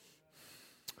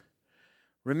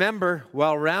 Remember,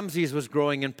 while Ramses was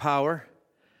growing in power,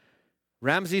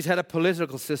 Ramses had a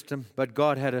political system, but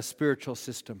God had a spiritual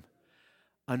system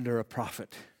under a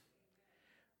prophet,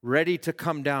 ready to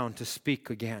come down to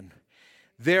speak again.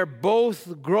 They're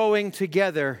both growing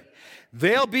together.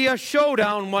 There'll be a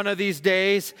showdown one of these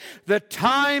days. The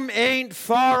time ain't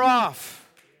far off.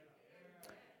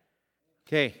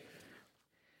 Okay.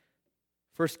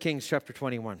 1 Kings chapter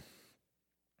 21.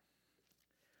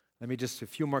 Let me just a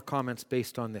few more comments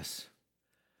based on this.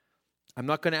 I'm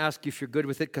not going to ask you if you're good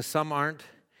with it because some aren't,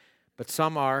 but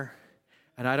some are,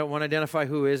 and I don't want to identify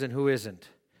who is and who isn't.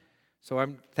 So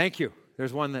thank you.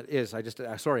 There's one that is. I just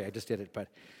did it, but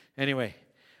anyway.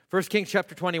 1 Kings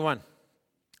chapter 21.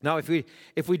 Now, if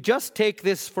we just take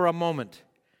this for a moment,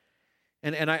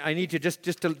 and I need you just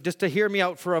to hear me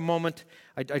out for a moment.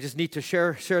 I just need to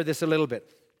share this a little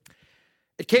bit.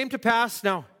 It came to pass.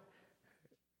 Now,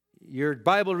 you're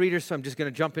Bible readers, so I'm just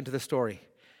going to jump into the story.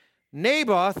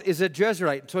 Naboth is a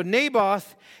Jezreelite. So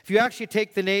Naboth, if you actually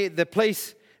take the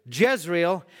place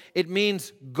Jezreel, it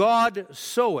means God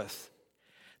soweth.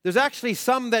 There's actually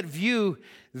some that view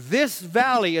this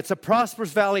valley, it's a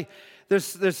prosperous valley.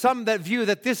 There's some that view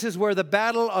that this is where the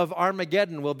battle of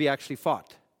Armageddon will be actually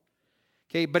fought.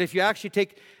 Okay, but if you actually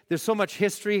there's so much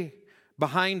history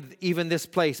behind even this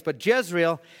place. But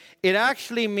Jezreel, it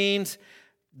actually means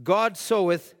God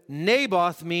soweth.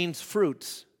 Naboth means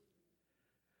fruits.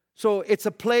 So it's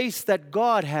a place that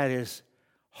God had his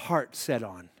heart set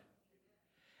on.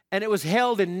 And it was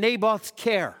held in Naboth's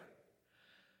care.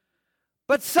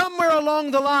 But somewhere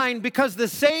along the line, because the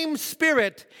same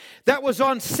spirit that was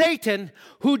on Satan,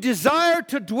 who desired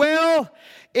to dwell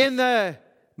in the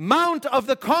mount of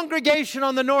the congregation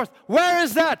on the north, where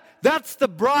is that? That's the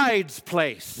bride's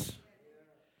place.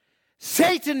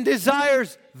 Satan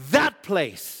desires that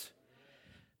place.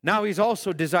 Now he's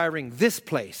also desiring this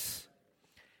place.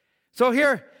 So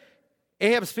here,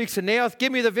 Ahab speaks to Naboth,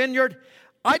 give me the vineyard.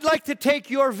 I'd like to take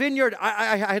your vineyard.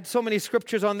 I had so many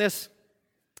scriptures on this.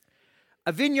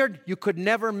 A vineyard, you could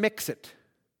never mix it.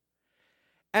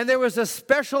 And there was a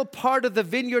special part of the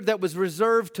vineyard that was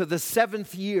reserved to the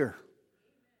 7th year.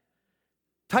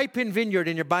 Type in vineyard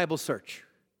in your Bible search.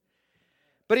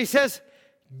 But he says,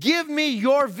 give me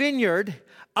your vineyard.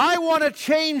 I want to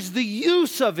change the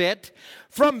use of it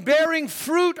from bearing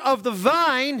fruit of the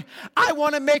vine. I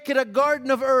want to make it a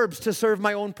garden of herbs to serve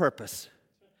my own purpose.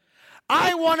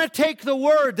 I want to take the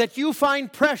word that you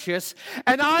find precious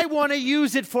and I want to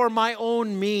use it for my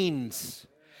own means.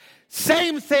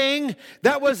 Same thing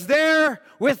that was there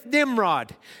with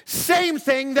Nimrod. Same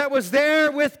thing that was there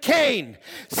with Cain.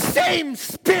 Same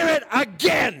spirit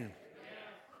again.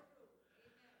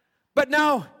 But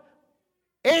now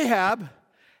Ahab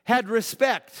had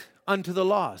respect unto the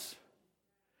laws.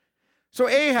 So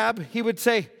Ahab, he would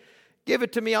say, give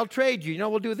it to me, I'll trade you.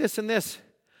 We'll do this and this.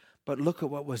 But look at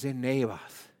what was in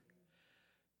Naboth.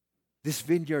 This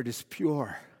vineyard is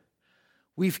pure.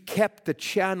 We've kept the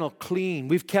channel clean.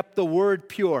 We've kept the word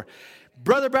pure.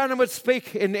 Brother Branham would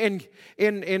speak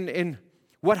in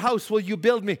what house will you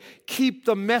build me? Keep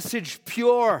the message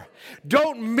pure.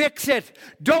 Don't mix it.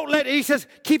 He says,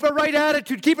 keep a right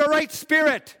attitude. Keep a right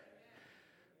spirit.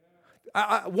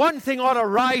 One thing ought to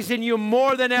rise in you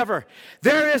more than ever.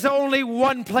 There is only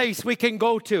one place we can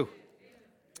go to.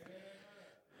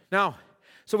 Now,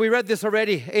 so we read this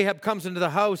already. Ahab comes into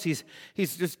the house. He's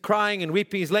just crying and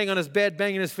weeping. He's laying on his bed,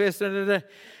 banging his fist. And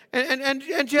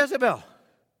Jezebel.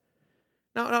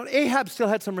 Now, Ahab still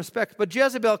had some respect. But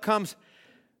Jezebel comes.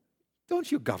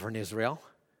 Don't you govern Israel?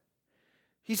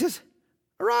 He says,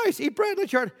 arise, eat bread,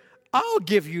 let your heart. I'll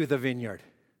give you the vineyard.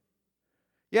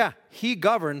 Yeah, he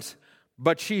governs,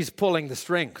 but she's pulling the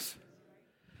strings.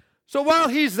 So while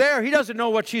he's there, he doesn't know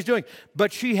what she's doing.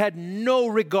 But she had no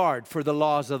regard for the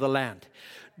laws of the land.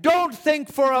 Don't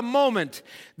think for a moment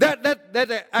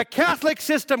that a Catholic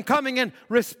system coming in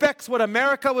respects what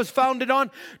America was founded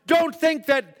on. Don't think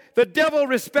that the devil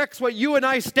respects what you and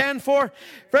I stand for.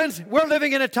 Friends, we're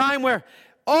living in a time where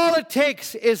all it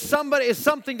takes is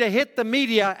something to hit the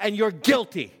media and you're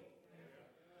guilty.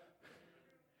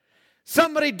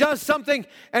 Somebody does something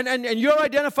and you're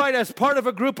identified as part of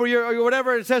a group or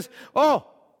whatever. It says, oh,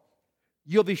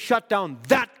 you'll be shut down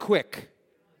that quick.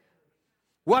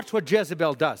 Watch what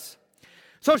Jezebel does.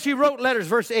 So she wrote letters,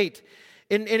 verse 8,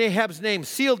 in Ahab's name,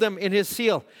 sealed them in his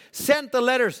seal, sent the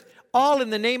letters all in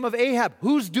the name of Ahab.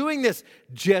 Who's doing this?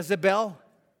 Jezebel.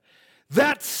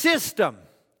 That system.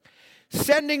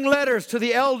 Sending letters to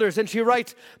the elders, and she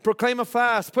writes, proclaim a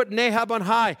fast, put Ahab on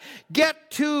high. Get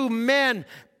 2 men,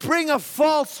 bring a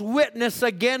false witness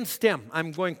against him.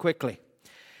 I'm going quickly.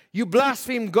 You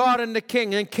blaspheme God and the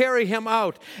king, and carry him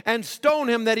out, and stone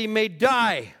him that he may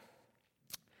die.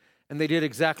 And they did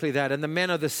exactly that. And the men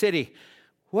of the city,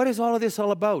 what is all of this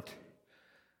all about?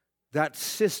 That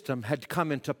system had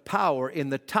come into power in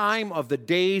the time of the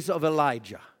days of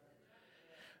Elijah.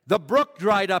 The brook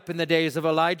dried up in the days of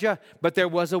Elijah, but there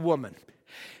was a woman.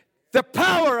 The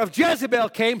power of Jezebel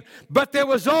came, but there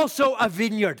was also a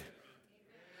vineyard.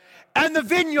 And the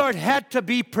vineyard had to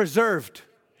be preserved.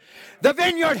 The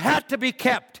vineyard had to be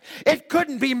kept. It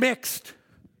couldn't be mixed.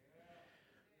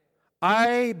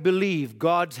 I believe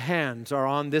God's hands are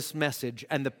on this message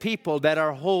and the people that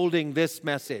are holding this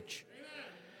message.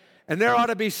 And there ought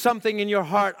to be something in your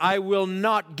heart. I will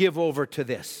not give over to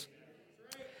this.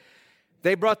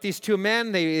 They brought these 2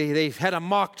 men. They had a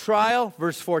mock trial.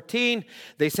 Verse 14,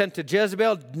 they sent to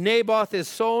Jezebel. Naboth is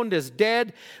stoned, is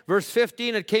dead. Verse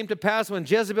 15, it came to pass when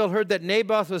Jezebel heard that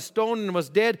Naboth was stoned and was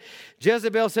dead,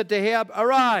 Jezebel said to Ahab,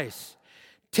 arise,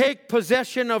 take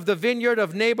possession of the vineyard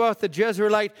of Naboth the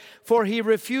Jezreelite, for he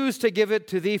refused to give it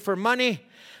to thee for money.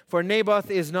 For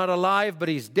Naboth is not alive, but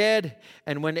he's dead.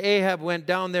 And when Ahab went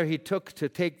down there, he took to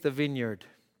take the vineyard.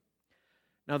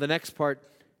 Now the next part,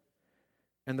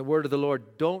 and the word of the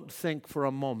Lord, don't think for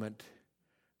a moment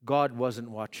God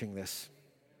wasn't watching this.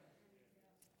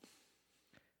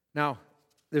 Now,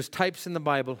 there's types in the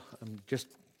Bible. Just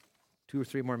 2 or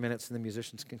 3 more minutes and the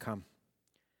musicians can come.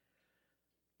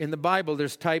 In the Bible,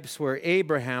 there's types where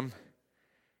Abraham,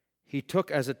 he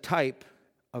took as a type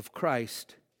of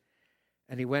Christ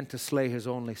and he went to slay his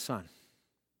only son.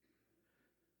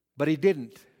 But he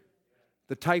didn't.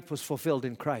 The type was fulfilled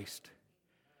in Christ.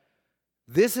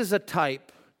 This is a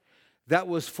type that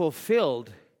was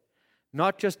fulfilled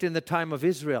not just in the time of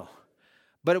Israel,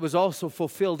 but it was also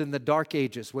fulfilled in the Dark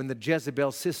Ages when the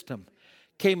Jezebel system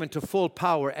came into full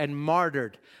power and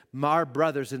martyred our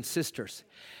brothers and sisters.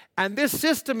 And this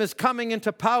system is coming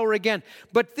into power again,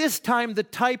 but this time the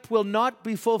type will not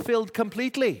be fulfilled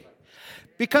completely.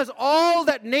 Because all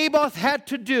that Naboth had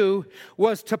to do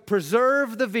was to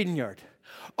preserve the vineyard.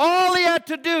 All he had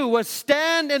to do was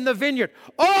stand in the vineyard.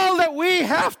 All that we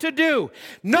have to do,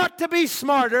 not to be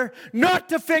smarter, not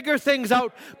to figure things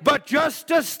out, but just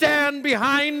to stand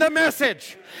behind the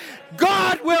message.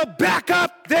 God will back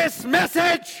up this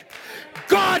message.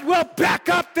 God will back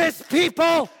up this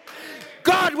people.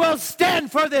 God will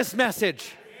stand for this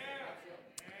message.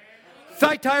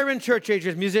 Thyatira church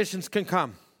ages, musicians can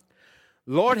come.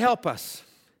 Lord, help us.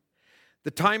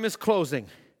 The time is closing.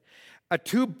 A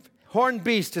two-horned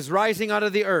beast is rising out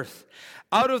of the earth,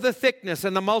 out of the thickness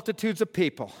and the multitudes of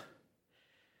people.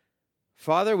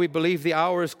 Father, we believe the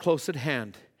hour is close at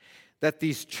hand, that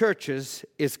these churches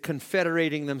is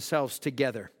confederating themselves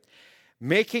together,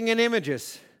 making an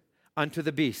images unto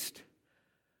the beast.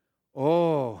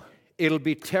 Oh, it'll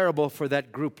be terrible for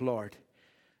that group, Lord,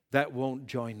 that won't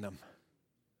join them.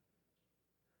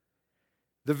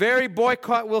 The very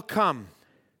boycott will come.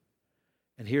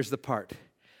 And here's the part.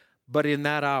 But in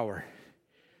that hour,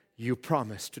 you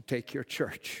promise to take your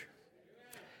church.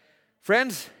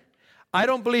 Friends, I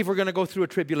don't believe we're going to go through a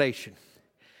tribulation.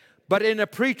 But in a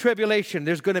pre-tribulation,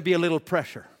 there's going to be a little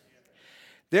pressure.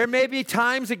 There may be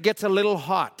times it gets a little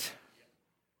hot.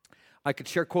 I could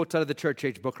share quotes out of the Church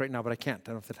Age book right now, but I can't.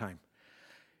 I don't have the time.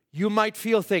 You might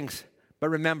feel things,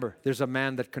 but remember, there's a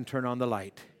man that can turn on the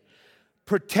light.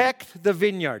 Protect the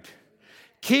vineyard.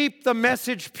 Keep the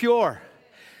message pure.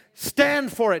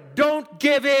 Stand for it. Don't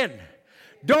give in.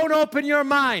 Don't open your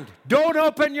mind. Don't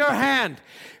open your hand.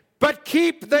 But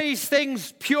keep these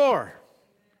things pure.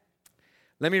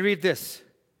 Let me read this.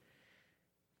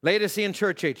 Laodicean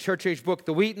Church Age book.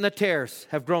 The wheat and the tares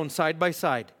have grown side by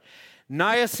side.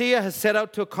 Nicaea has set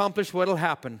out to accomplish what will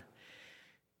happen.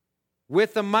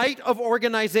 With the might of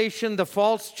organization, the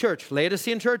false church,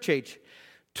 Laodicean Church Age,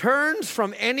 turns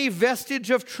from any vestige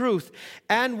of truth,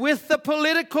 and with the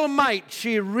political might,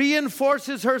 she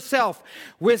reinforces herself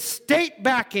with state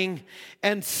backing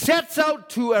and sets out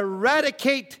to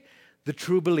eradicate the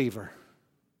true believer.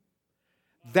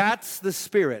 That's the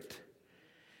spirit.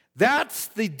 That's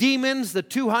the demons, the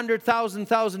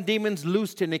 200,000 demons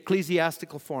loosed in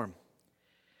ecclesiastical form.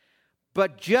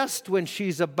 But just when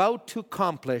she's about to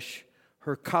accomplish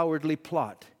her cowardly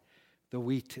plot, the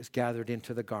wheat is gathered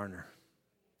into the garner.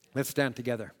 Let's stand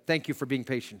together. Thank you for being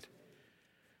patient.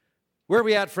 Where are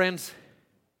we at, friends?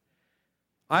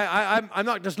 I'm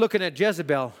not just looking at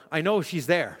Jezebel. I know she's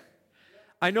there.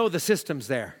 I know the system's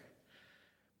there.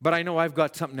 But I know I've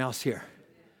got something else here.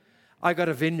 I got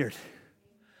a vineyard.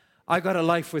 I got a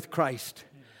life with Christ.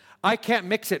 I can't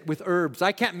mix it with herbs.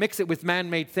 I can't mix it with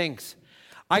man-made things.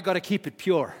 I got to keep it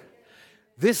pure.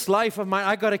 This life of mine,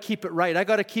 I got to keep it right. I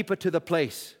got to keep it to the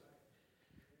place.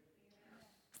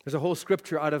 There's a whole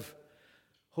scripture out of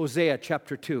Hosea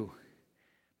chapter 2.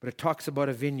 But it talks about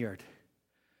a vineyard.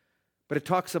 But it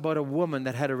talks about a woman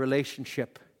that had a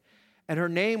relationship. And her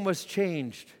name was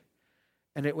changed.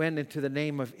 And it went into the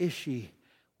name of Ishi,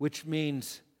 which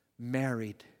means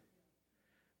married.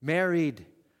 Married.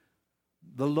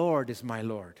 The Lord is my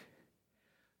Lord.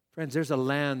 Friends, there's a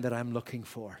land that I'm looking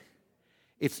for.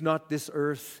 It's not this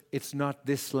earth. It's not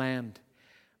this land.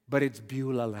 But it's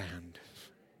Beulah land.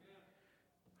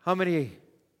 How many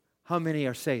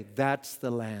are saying, that's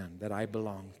the land that I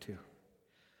belong to?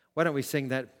 Why don't we sing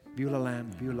that? Beulah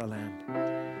land, Beulah land.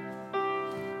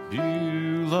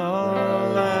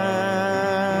 Beulah land,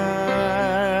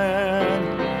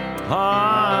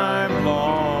 I'm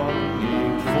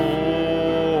longing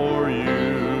for you.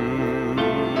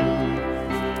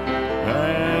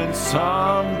 And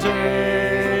someday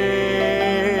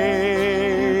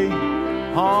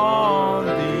on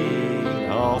thee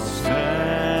I'll stand.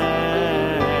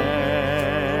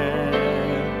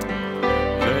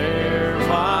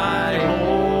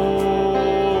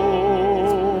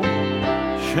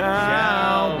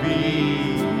 Shall be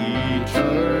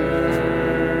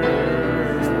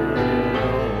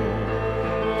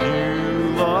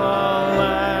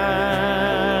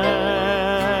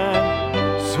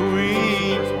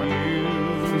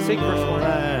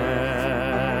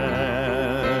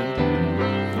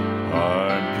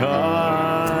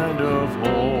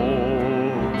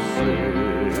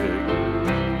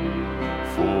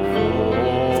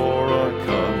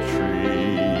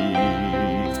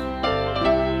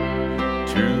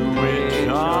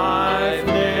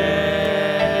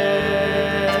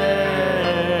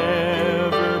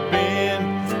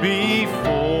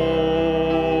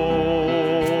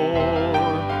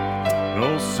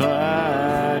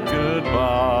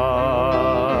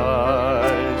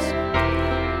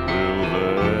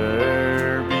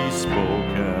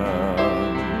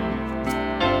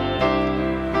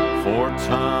for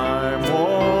time